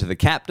addition to the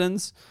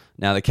captains.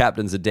 Now, the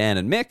captains are Dan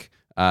and Mick.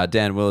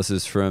 Dan Willis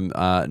is from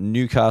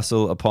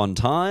Newcastle upon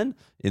Tyne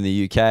in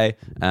the UK,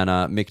 and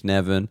Mick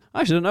Nevin,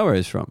 I actually don't know where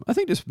he's from. I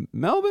think just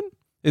Melbourne?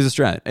 He's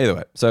Australian. Either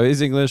way. So he's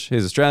English,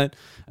 he's Australian,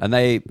 and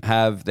they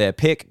have their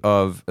pick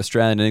of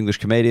Australian and English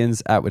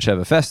comedians at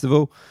whichever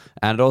festival,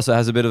 and it also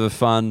has a bit of a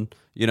fun,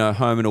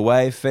 home and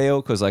away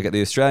feel, because like at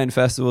the Australian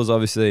festivals,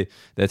 obviously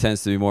there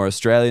tends to be more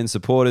Australian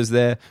supporters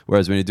there,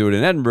 whereas when you do it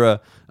in Edinburgh,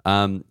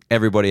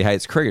 everybody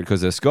hates cricket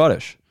because they're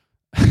Scottish.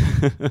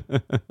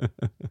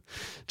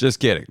 Just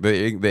kidding.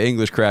 The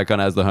English crowd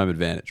kind of has the home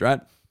advantage,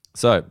 right?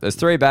 So there's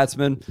 3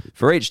 batsmen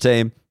for each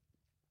team,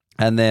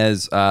 and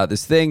there's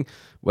this thing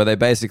where they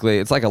basically,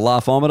 it's like a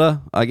laughometer,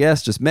 I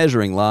guess, just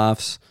measuring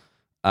laughs,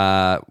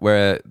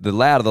 where the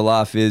louder the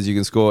laugh is, you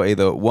can score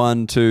either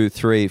 1, 2,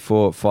 3,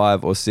 4,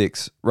 5, or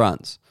 6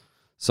 runs.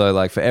 So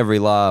like for every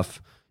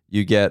laugh,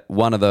 you get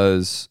one of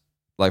those,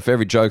 like for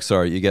every joke,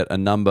 you get a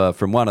number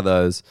from one of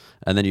those,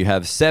 and then you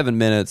have 7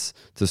 minutes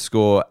to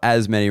score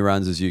as many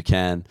runs as you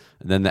can,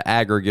 and then the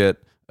aggregate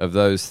of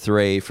those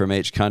 3 from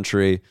each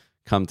country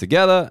come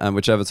together, and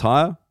whichever's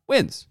higher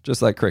wins,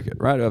 just like cricket,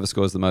 right? Whoever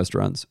scores the most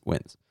runs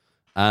wins.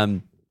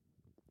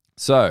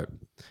 So,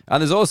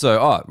 and there's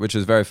also, which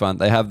is very fun,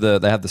 they have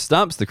the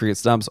stumps, the cricket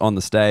stumps on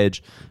the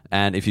stage,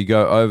 and if you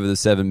go over the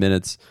 7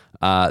 minutes,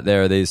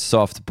 there are these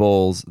soft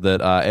balls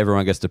that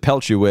everyone gets to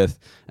pelt you with,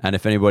 and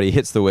if anybody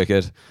hits the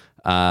wicket,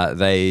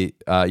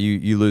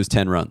 you lose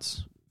 10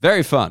 runs.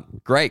 Very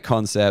fun, great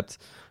concept.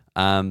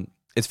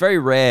 It's very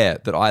rare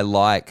that I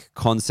like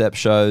concept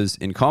shows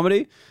in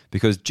comedy,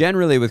 because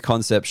generally with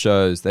concept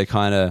shows, they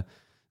kind of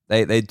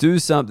they do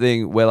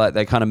something where like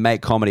they kind of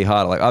make comedy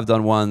harder. Like I've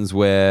done ones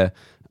where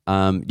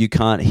you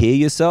can't hear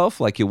yourself,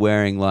 like you're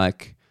wearing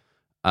like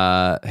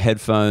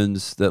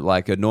headphones that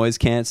like are noise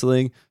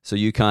cancelling, so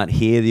you can't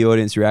hear the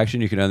audience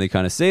reaction. You can only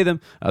kind of see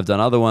them. I've done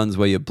other ones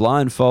where you're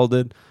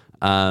blindfolded,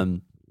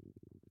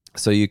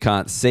 so you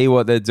can't see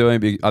what they're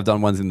doing. I've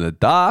done ones in the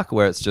dark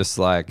where it's just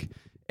like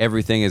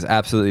everything is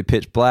absolutely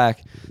pitch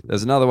black.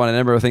 There's another one in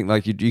Edinburgh, I think,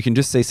 like you can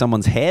just see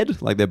someone's head,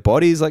 like their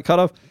body's like cut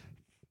off.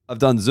 I've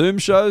done Zoom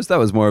shows. That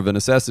was more of a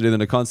necessity than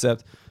a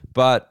concept.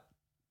 But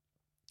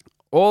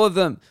all of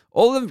them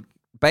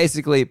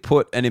basically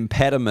put an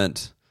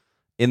impediment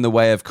in the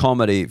way of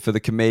comedy for the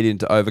comedian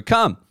to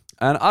overcome.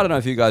 And I don't know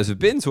if you guys have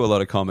been to a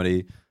lot of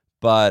comedy,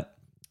 but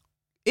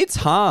it's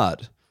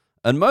hard.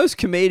 And most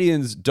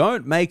comedians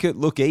don't make it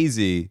look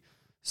easy.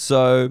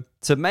 So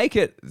to make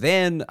it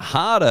then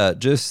harder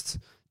just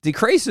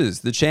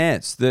decreases the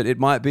chance that it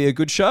might be a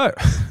good show.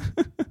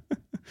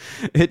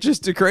 It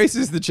just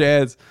decreases the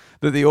chance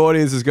that the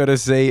audience is going to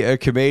see a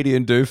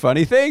comedian do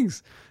funny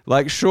things.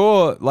 Like,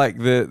 sure, like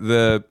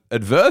the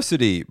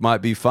adversity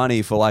might be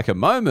funny for like a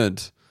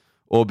moment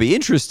or be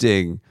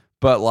interesting,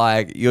 but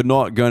like you're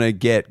not going to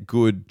get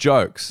good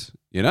jokes,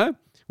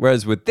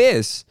 Whereas with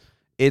this,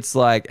 it's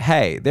like,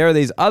 hey, there are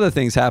these other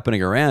things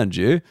happening around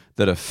you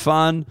that are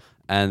fun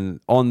and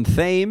on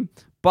theme,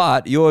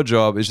 but your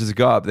job is just to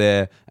go up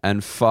there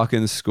and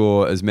fucking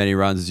score as many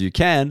runs as you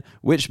can,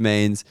 which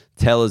means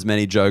tell as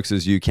many jokes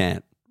as you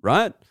can,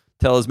 right?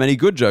 Tell as many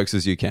good jokes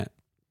as you can.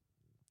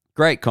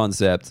 Great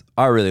concept.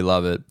 I really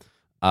love it.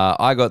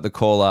 I got the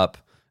call up.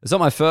 It's not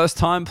my first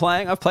time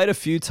playing. I've played a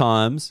few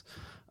times.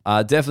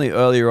 Definitely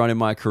earlier on in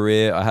my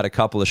career, I had a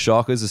couple of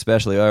shockers,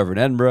 especially over in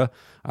Edinburgh.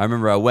 I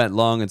remember I went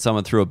long and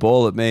someone threw a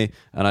ball at me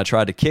and I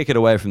tried to kick it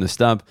away from the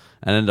stump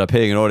and ended up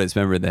hitting an audience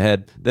member in the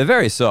head. They're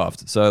very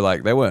soft, so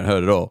like they weren't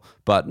hurt at all,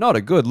 but not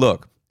a good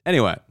look.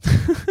 Anyway,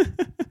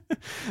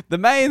 the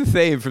main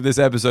theme from this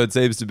episode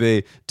seems to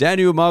be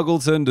Daniel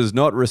Muggleton does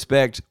not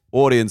respect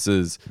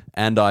audiences,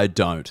 and I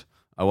don't.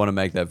 I want to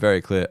make that very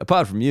clear.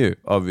 Apart from you,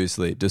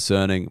 obviously,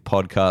 discerning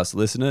podcast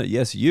listener.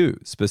 Yes, you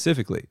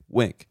specifically.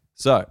 Wink.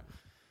 So,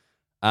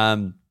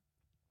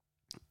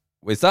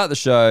 we start the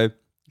show.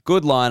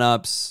 Good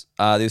lineups.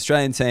 The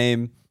Australian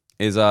team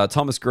is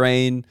Thomas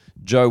Green,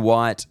 Joe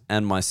White,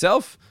 and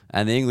myself.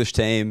 And the English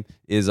team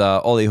is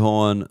Ollie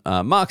Horn,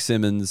 Mark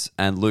Simmons,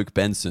 and Luke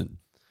Benson.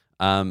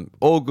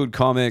 All good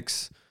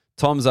comics.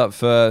 Tom's up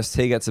first.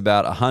 He gets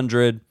about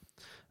 100.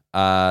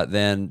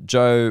 Then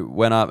Joe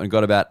went up and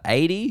got about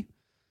 80.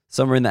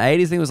 Somewhere in the 80s.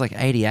 I think it was like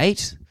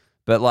 88.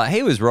 But like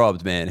he was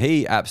robbed, man.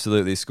 He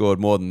absolutely scored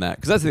more than that.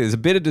 Because that's the thing, there's a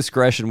bit of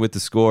discretion with the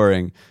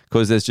scoring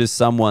because there's just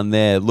someone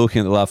there looking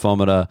at the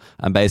laughometer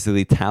and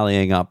basically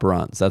tallying up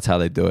runs. That's how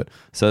they do it.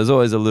 So there's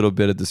always a little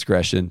bit of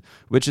discretion,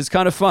 which is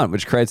kind of fun,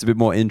 which creates a bit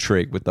more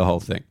intrigue with the whole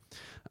thing.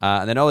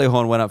 And then Ollie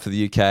Horn went up for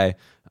the UK,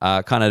 kind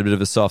of had a bit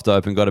of a soft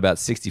open, got about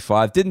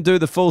 65. Didn't do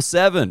the full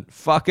 7.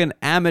 Fucking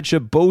amateur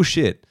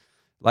bullshit.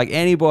 Like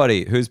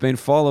anybody who's been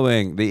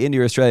following the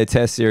India-Australia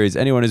Test Series,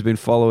 anyone who's been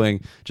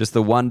following just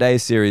the one-day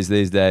series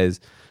these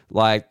days,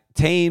 like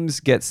teams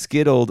get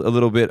skittled a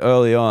little bit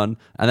early on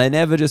and they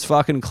never just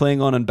fucking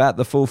cling on and bat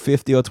the full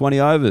 50 or 20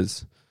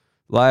 overs.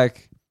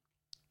 Like,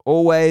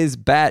 always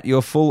bat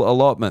your full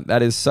allotment.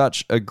 That is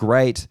such a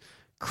great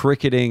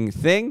cricketing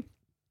thing.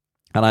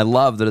 And I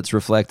love that it's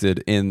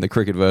reflected in the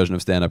cricket version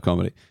of stand-up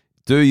comedy.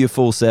 Do your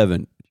full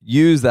 7.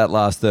 Use that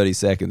last 30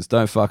 seconds.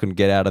 Don't fucking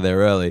get out of there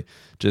early.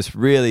 Just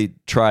really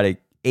try to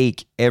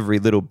eke every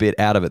little bit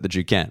out of it that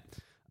you can.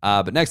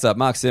 But next up,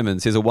 Mark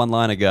Simmons. He's a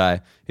one-liner guy.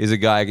 He's a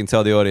guy who can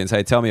tell the audience,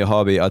 hey, tell me a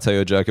hobby. I'll tell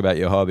you a joke about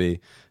your hobby.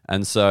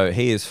 And so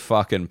he is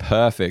fucking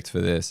perfect for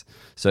this.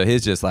 So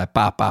he's just like,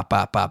 ba, ba,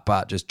 ba, ba,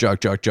 ba. Just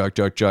joke.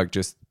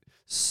 Just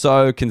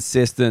so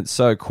consistent,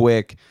 so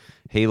quick.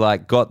 He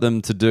like got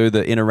them to do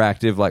the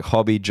interactive like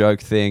hobby joke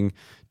thing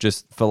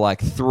just for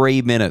like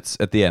 3 minutes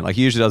at the end. Like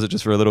he usually does it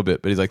just for a little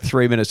bit, but he's like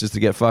 3 minutes just to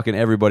get fucking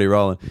everybody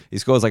rolling. He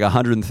scores like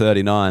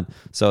 139,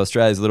 so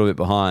Australia's a little bit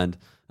behind.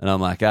 And I'm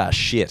like,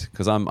 shit,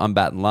 because I'm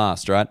batting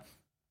last, right?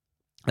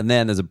 And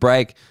then there's a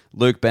break.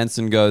 Luke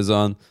Benson goes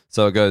on,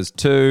 so it goes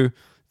 2,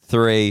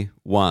 3,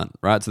 1,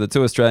 right? So the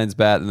 2 Australians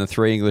bat and the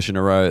 3 English in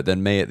a row,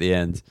 then me at the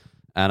end.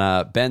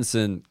 And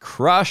Benson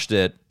crushed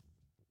it.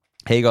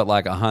 He got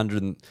like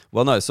 100.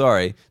 Well, no,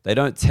 sorry. They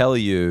don't tell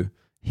you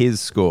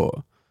his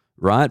score,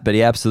 right? But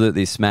he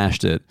absolutely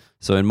smashed it.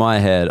 So in my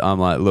head, I'm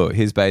like, look,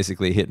 he's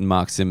basically hitting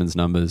Mark Simmons'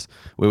 numbers.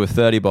 We were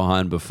 30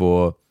 behind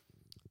before.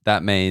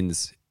 That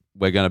means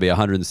we're going to be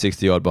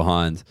 160 odd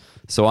behind.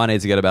 So I need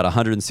to get about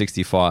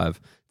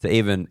 165 to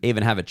even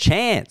have a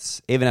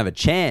chance.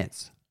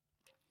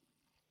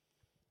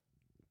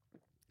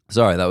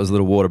 Sorry, that was a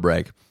little water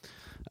break.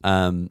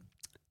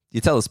 You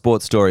tell a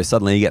sports story,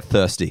 suddenly you get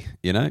thirsty,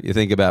 you know? You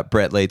think about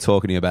Brett Lee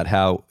talking to you about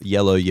how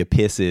yellow your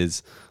piss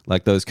is,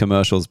 like those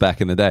commercials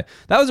back in the day.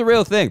 That was a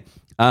real thing.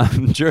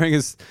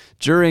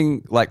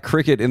 During like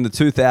cricket in the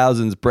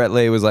 2000s, Brett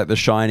Lee was like the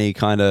shiny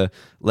kind of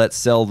let's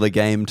sell the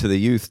game to the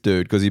youth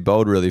dude because he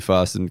bowled really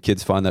fast and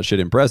kids find that shit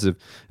impressive.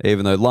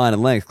 Even though line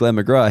and length, Glenn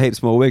McGrath,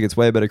 heaps more wickets,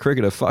 way better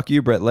cricketer. Fuck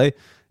you, Brett Lee.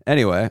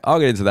 Anyway, I'll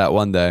get into that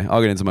one day.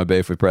 I'll get into my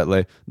beef with Brett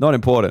Lee. Not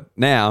important.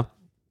 Now,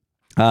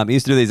 he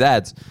used to do these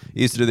ads.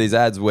 He used to do these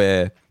ads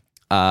where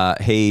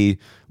he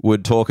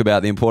would talk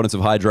about the importance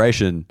of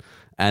hydration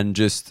and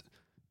just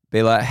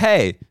be like,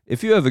 hey,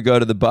 if you ever go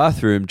to the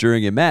bathroom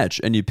during a match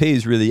and your pee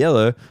is really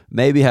yellow,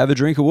 maybe have a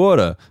drink of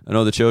water. And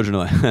all the children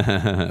are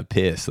like,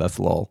 piss, that's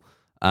lol.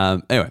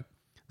 Anyway,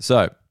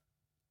 so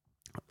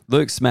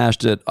Luke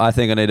smashed it. I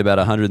think I need about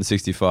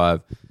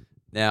 165.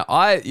 Now,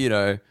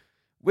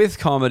 with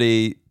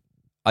comedy,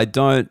 I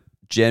don't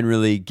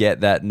generally get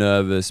that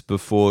nervous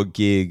before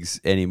gigs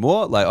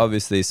anymore. Like,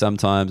 obviously,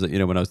 sometimes,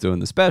 when I was doing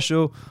the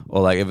special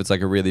or like if it's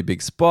like a really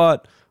big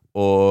spot,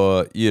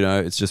 or,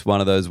 it's just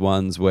one of those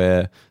ones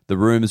where the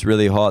room's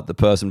really hot, the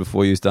person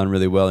before you's done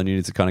really well, and you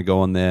need to kind of go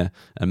on there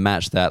and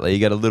match that. Like, you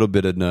get a little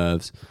bit of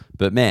nerves.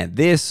 But man,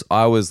 this,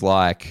 I was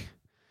like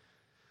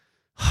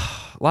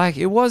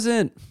it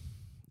wasn't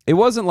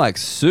like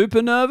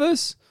super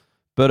nervous,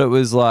 but it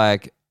was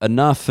like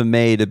enough for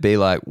me to be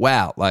like,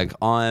 wow, like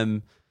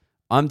I'm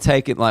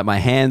taking, like my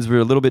hands were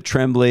a little bit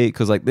trembly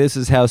because like this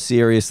is how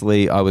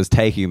seriously I was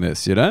taking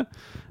this, And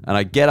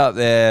I get up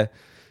there,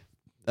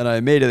 and I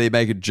immediately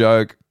make a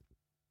joke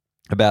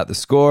about the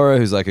scorer,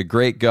 who's like a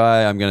Greek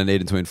guy. I'm going to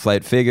need him to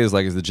inflate figures,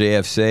 like it's the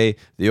GFC.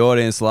 The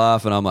audience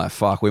laugh, and I'm like,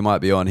 fuck, we might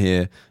be on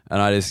here. And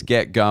I just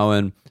get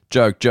going,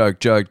 joke.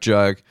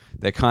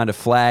 They're kind of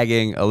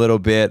flagging a little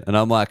bit, and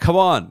I'm like, come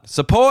on,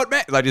 support me.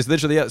 Like, just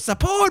literally,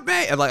 support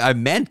me. And like, I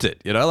meant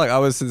it, like I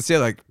was sincere,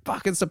 like,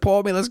 fucking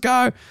support me, let's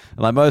go. And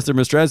like most of them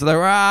are Australians, so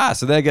they're,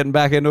 so they're getting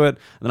back into it.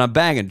 And then I'm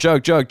banging,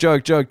 joke,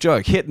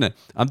 hitting it.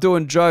 I'm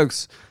doing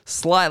jokes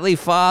slightly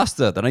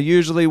faster than I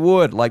usually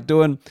would, like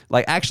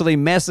actually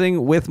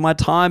messing with my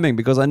timing,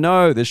 because I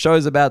know this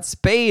show's about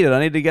speed and I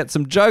need to get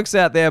some jokes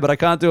out there, but I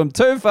can't do them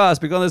too fast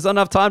because there's not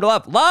enough time to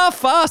laugh. Laugh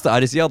faster. I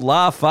just yelled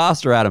laugh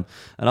faster at him,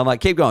 and I'm like,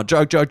 keep going,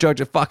 joke,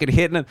 just fucking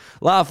hitting it.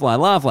 Laugh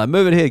line,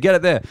 move it here, get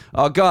it there.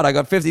 Oh God, I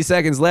got 50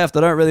 seconds left.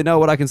 I don't really know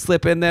what I can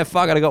slip in there.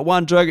 Fuck it, I got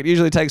one joke. It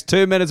usually takes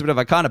 2 minutes, but if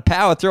I kind of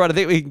power through it, I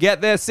think we can get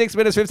there. 6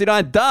 minutes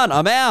 59, done.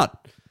 I'm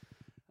out.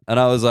 And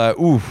I was like,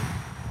 oof.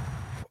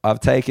 I've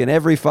taken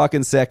every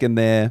fucking second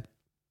there.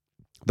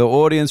 The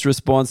audience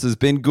response has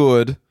been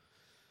good.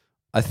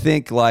 I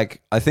think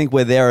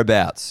we're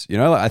thereabouts.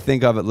 I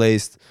think I've at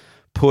least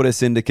put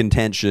us into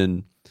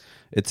contention.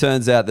 It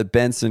turns out that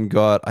Benson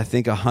got, I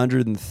think,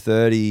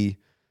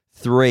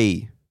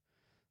 133.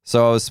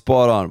 So I was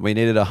spot on. We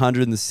needed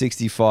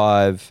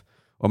 165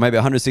 or maybe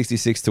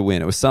 166 to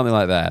win. It was something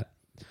like that.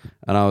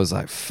 And I was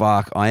like,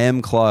 fuck, I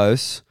am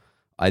close.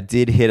 I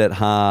did hit it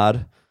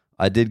hard.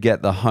 I did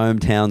get the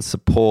hometown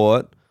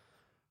support.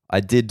 I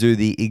did do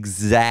the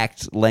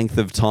exact length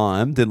of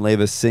time. Didn't leave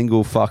a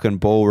single fucking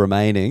ball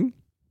remaining.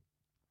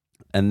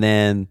 And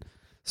then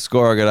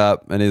scorer got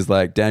up and is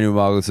like, Daniel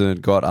Muggleton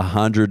got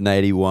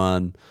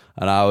 181.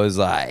 And I was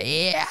like,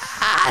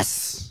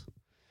 yes!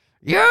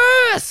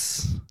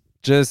 Yes!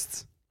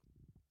 Just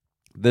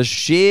the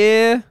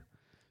sheer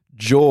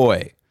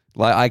joy.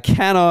 Like, I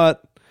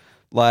cannot...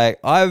 Like,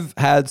 I've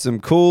had some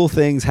cool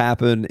things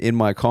happen in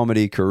my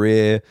comedy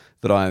career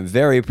that I am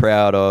very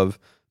proud of.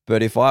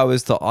 But if I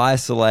was to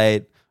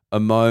isolate a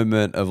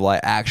moment of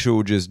like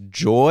actual just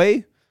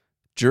joy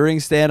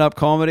during stand-up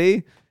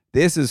comedy,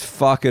 this is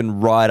fucking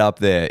right up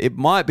there. It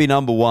might be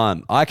number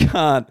one. I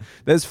can't.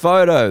 There's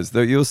photos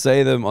that you'll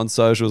see them on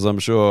socials, I'm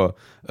sure,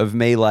 of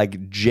me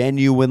like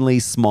genuinely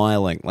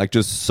smiling, like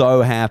just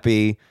so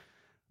happy,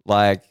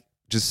 like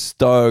just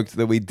stoked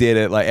that we did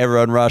it. Like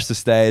everyone rushed the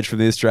stage from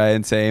the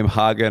Australian team,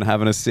 hugging,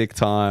 having a sick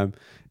time.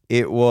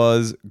 It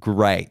was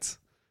great.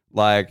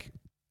 Like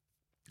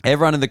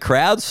everyone in the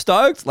crowd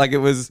stoked. Like it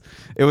was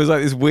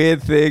like this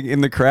weird thing in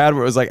the crowd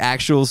where it was like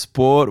actual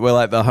sport where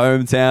like the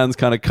hometowns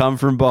kind of come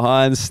from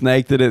behind,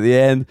 snaked it at the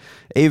end,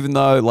 even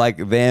though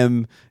like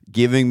them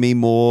giving me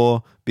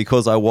more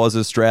because I was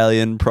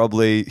Australian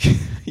probably,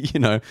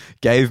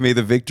 gave me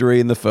the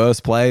victory in the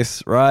first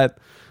place, right?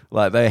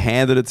 Like they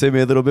handed it to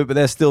me a little bit, but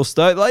they're still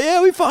stoked. Like,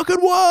 yeah, we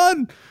fucking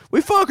won. We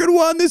fucking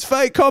won this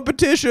fake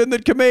competition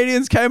that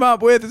comedians came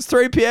up with. It's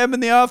 3 p.m. in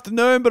the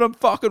afternoon, but I'm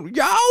fucking,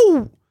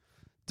 yo!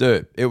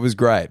 Dude, it was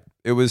great.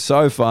 It was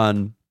so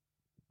fun.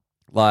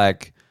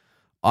 Like,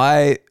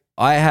 I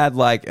had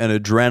like an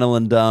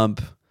adrenaline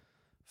dump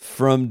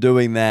from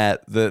doing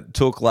that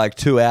took like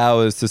 2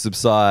 hours to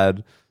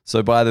subside.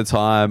 So by the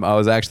time I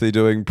was actually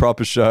doing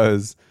proper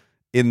shows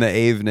in the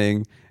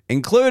evening,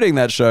 including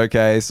that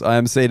showcase, I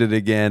am seated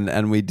again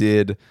and we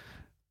did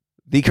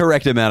the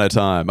correct amount of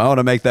time. I want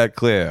to make that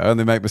clear. I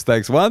only make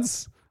mistakes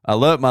once. I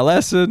learnt my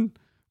lesson.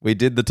 We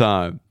did the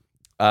time.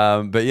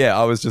 But yeah,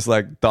 I was just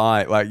like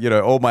dying. Like,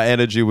 all my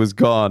energy was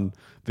gone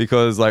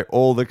because like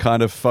all the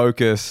kind of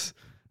focus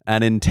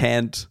and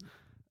intent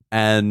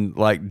and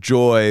like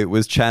joy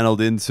was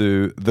channeled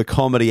into the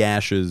comedy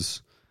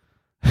ashes.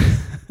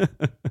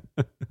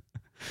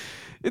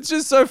 It's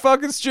just so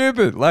fucking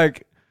stupid.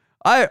 Like,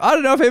 I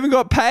don't know if I even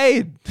got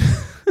paid.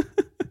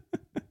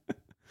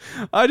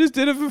 I just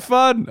did it for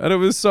fun and it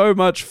was so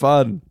much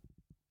fun.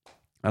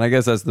 And I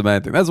guess that's the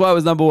main thing. That's why it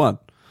was number one.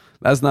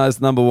 That's nice,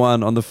 number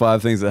one on the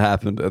 5 things that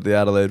happened at the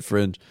Adelaide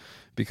Fringe.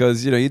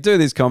 Because, you do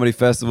these comedy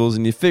festivals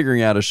and you're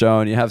figuring out a show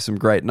and you have some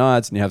great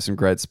nights and you have some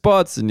great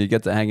spots and you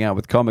get to hang out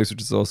with comics,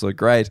 which is also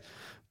great.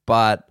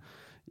 But,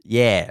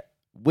 yeah,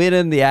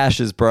 winning the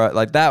Ashes, bro,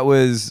 like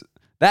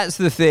that's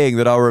the thing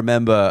that I'll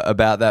remember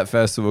about that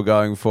festival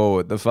going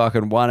forward. The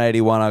fucking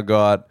 181 I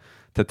got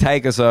to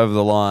take us over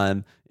the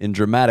line in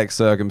dramatic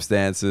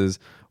circumstances,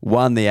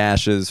 won the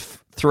Ashes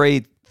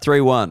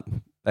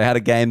 3-1. They had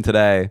a game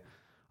today.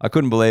 I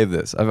couldn't believe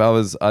this.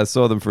 I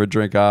saw them for a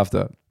drink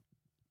after,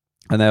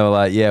 and they were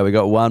like, "Yeah, we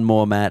got one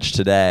more match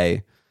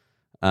today.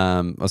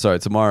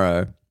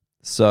 Tomorrow.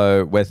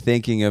 So we're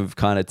thinking of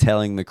kind of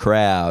telling the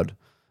crowd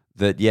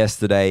that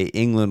yesterday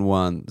England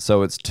won,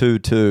 so it's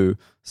 2-2,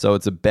 so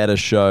it's a better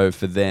show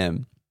for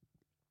them."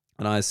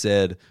 And I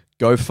said,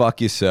 "Go fuck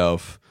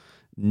yourself.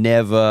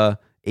 Never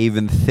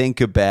even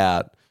think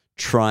about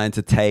trying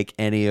to take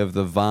any of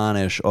the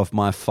varnish off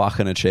my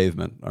fucking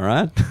achievement. All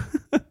right."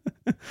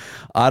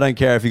 I don't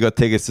care if you got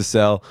tickets to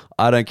sell.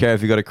 I don't care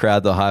if you got a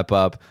crowd to hype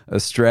up.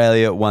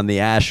 Australia won the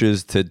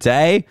Ashes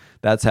today.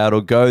 That's how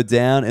it'll go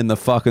down in the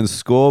fucking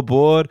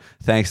scoreboard.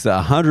 Thanks to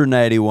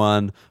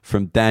 181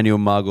 from Daniel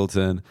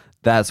Muggleton.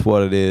 That's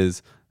what it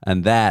is.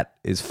 And that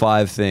is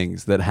 5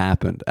 things that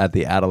happened at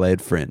the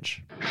Adelaide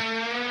Fringe.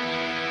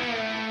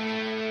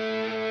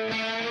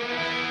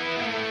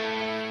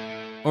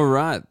 All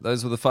right.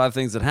 Those were the 5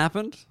 things that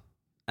happened.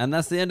 And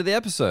that's the end of the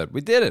episode.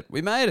 We did it.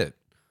 We made it.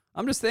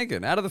 I'm just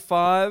thinking, out of the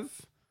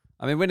 5,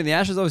 winning the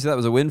Ashes, obviously that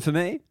was a win for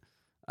me.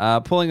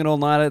 Pulling an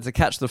all-nighter to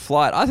catch the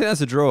flight, I think that's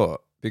a draw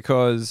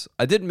because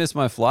I didn't miss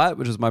my flight,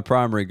 which was my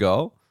primary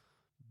goal,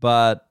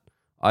 but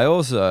I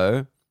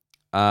also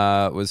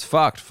was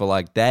fucked for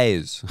like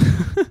days.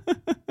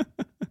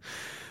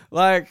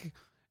 Like,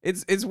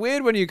 it's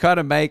weird when you kind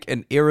of make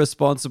an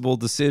irresponsible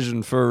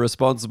decision for a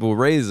responsible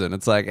reason.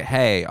 It's like,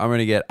 hey, I'm going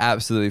to get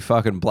absolutely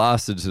fucking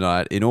blasted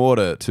tonight in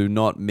order to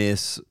not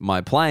miss my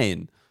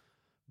plane.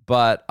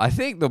 But I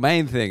think the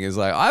main thing is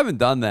like, I haven't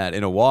done that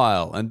in a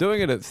while, and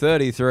doing it at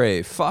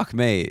 33, fuck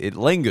me, it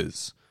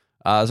lingers.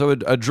 So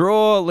a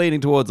draw leaning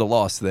towards a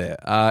loss there.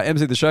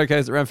 MC the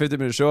showcase around 50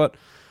 minutes short.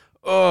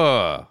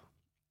 I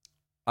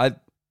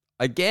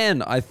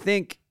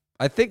think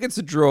it's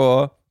a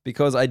draw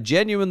because I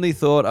genuinely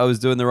thought I was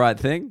doing the right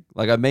thing.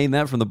 Like, I mean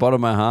that from the bottom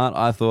of my heart.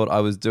 I thought I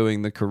was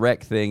doing the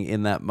correct thing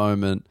in that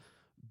moment.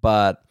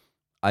 But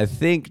I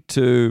think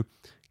to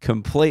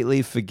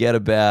completely forget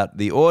about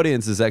the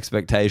audience's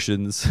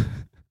expectations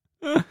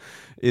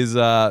is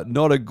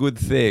not a good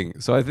thing.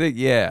 So I think,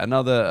 yeah,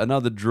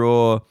 another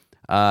draw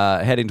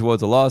heading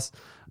towards a loss.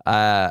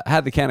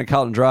 Had the can of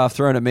Carlton Draft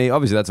thrown at me.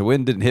 Obviously, that's a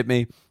win. Didn't hit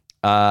me.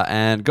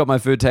 And got my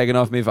food taken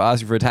off me for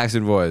asking for a tax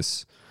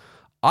invoice.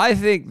 I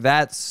think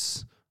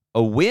that's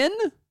a win.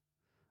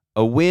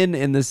 A win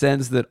in the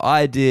sense that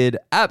I did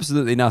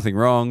absolutely nothing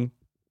wrong.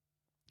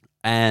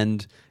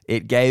 And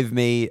it gave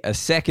me a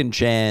second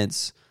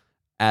chance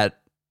at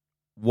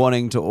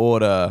wanting to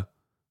order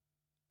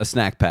a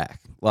snack pack.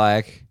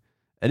 Like,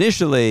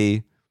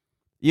 initially,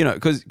 you know,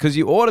 because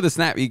you order the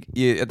snack,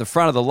 you at the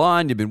front of the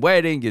line, you've been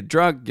waiting, you're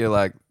drunk, you're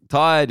like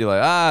tired, you're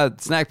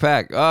like, snack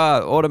pack,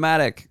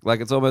 automatic. Like,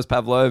 it's almost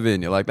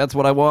Pavlovian. You're like, that's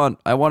what I want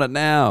it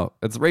now.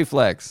 It's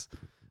reflex.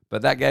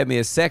 But that gave me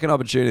a second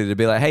opportunity to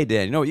be like, hey,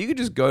 Dan, you know what? You could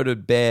just go to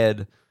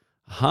bed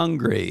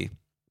hungry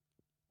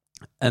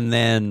and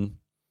then,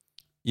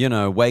 you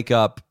know, wake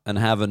up and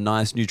have a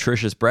nice,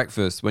 nutritious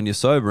breakfast when you're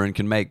sober and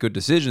can make good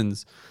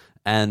decisions,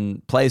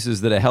 and places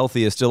that are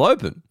healthy are still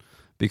open.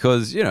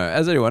 Because, you know,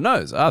 as anyone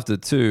knows, after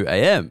 2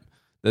 a.m.,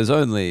 there's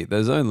only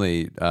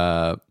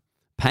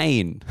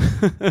pain.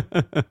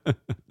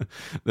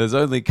 There's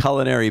only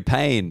culinary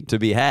pain to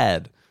be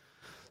had.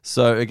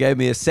 So it gave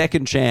me a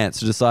second chance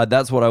to decide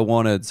that's what I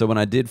wanted. So when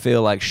I did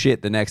feel like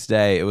shit the next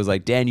day, it was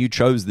like, Dan, you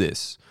chose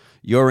this.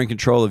 You're in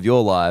control of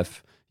your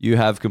life. You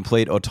have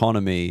complete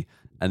autonomy,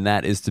 and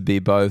that is to be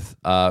both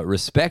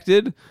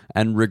respected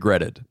and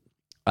regretted.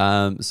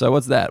 So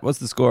what's that? What's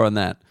the score on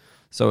that?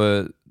 So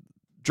a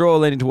draw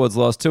leaning towards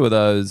loss, 2 of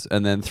those,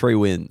 and then 3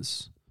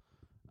 wins.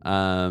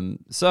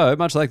 So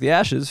much like the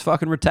Ashes,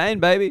 fucking retain,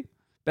 baby.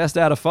 Best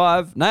out of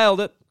 5.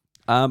 Nailed it.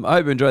 I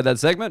hope you enjoyed that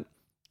segment.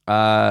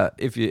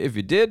 If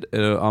you did,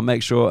 I'll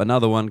make sure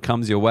another one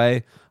comes your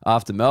way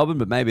after Melbourne,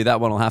 but maybe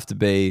that one will have to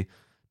be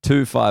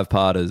 2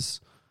 5-parters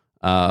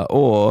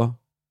or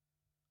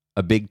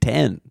a Big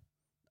 10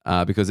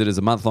 because it is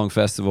a month-long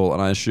festival,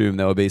 and I assume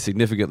there will be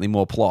significantly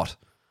more plot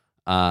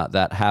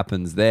that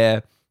happens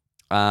there.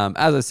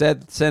 As I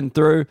said, send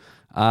through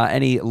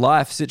any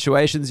life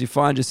situations you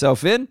find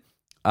yourself in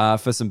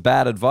for some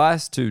bad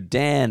advice to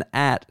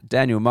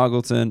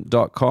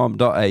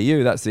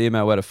dan@danielmuggleton.com.au. That's the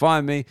email where to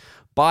find me.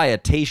 Buy a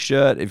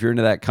t-shirt if you're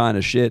into that kind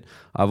of shit.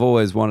 I've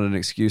always wanted an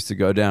excuse to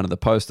go down to the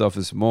post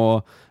office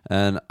more.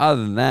 And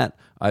other than that,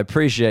 I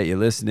appreciate you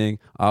listening.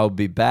 I'll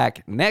be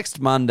back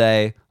next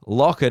Monday.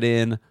 Lock it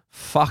in.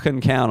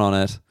 Fucking count on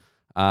it.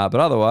 But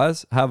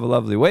otherwise, have a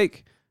lovely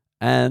week.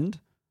 And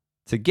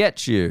to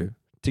get you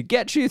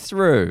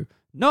through,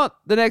 not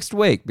the next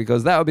week,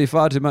 because that would be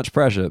far too much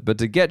pressure, but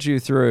to get you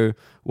through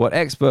what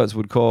experts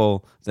would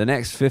call the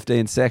next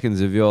 15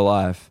 seconds of your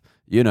life,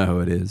 you know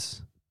who it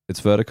is. It's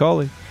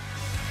Verticoli.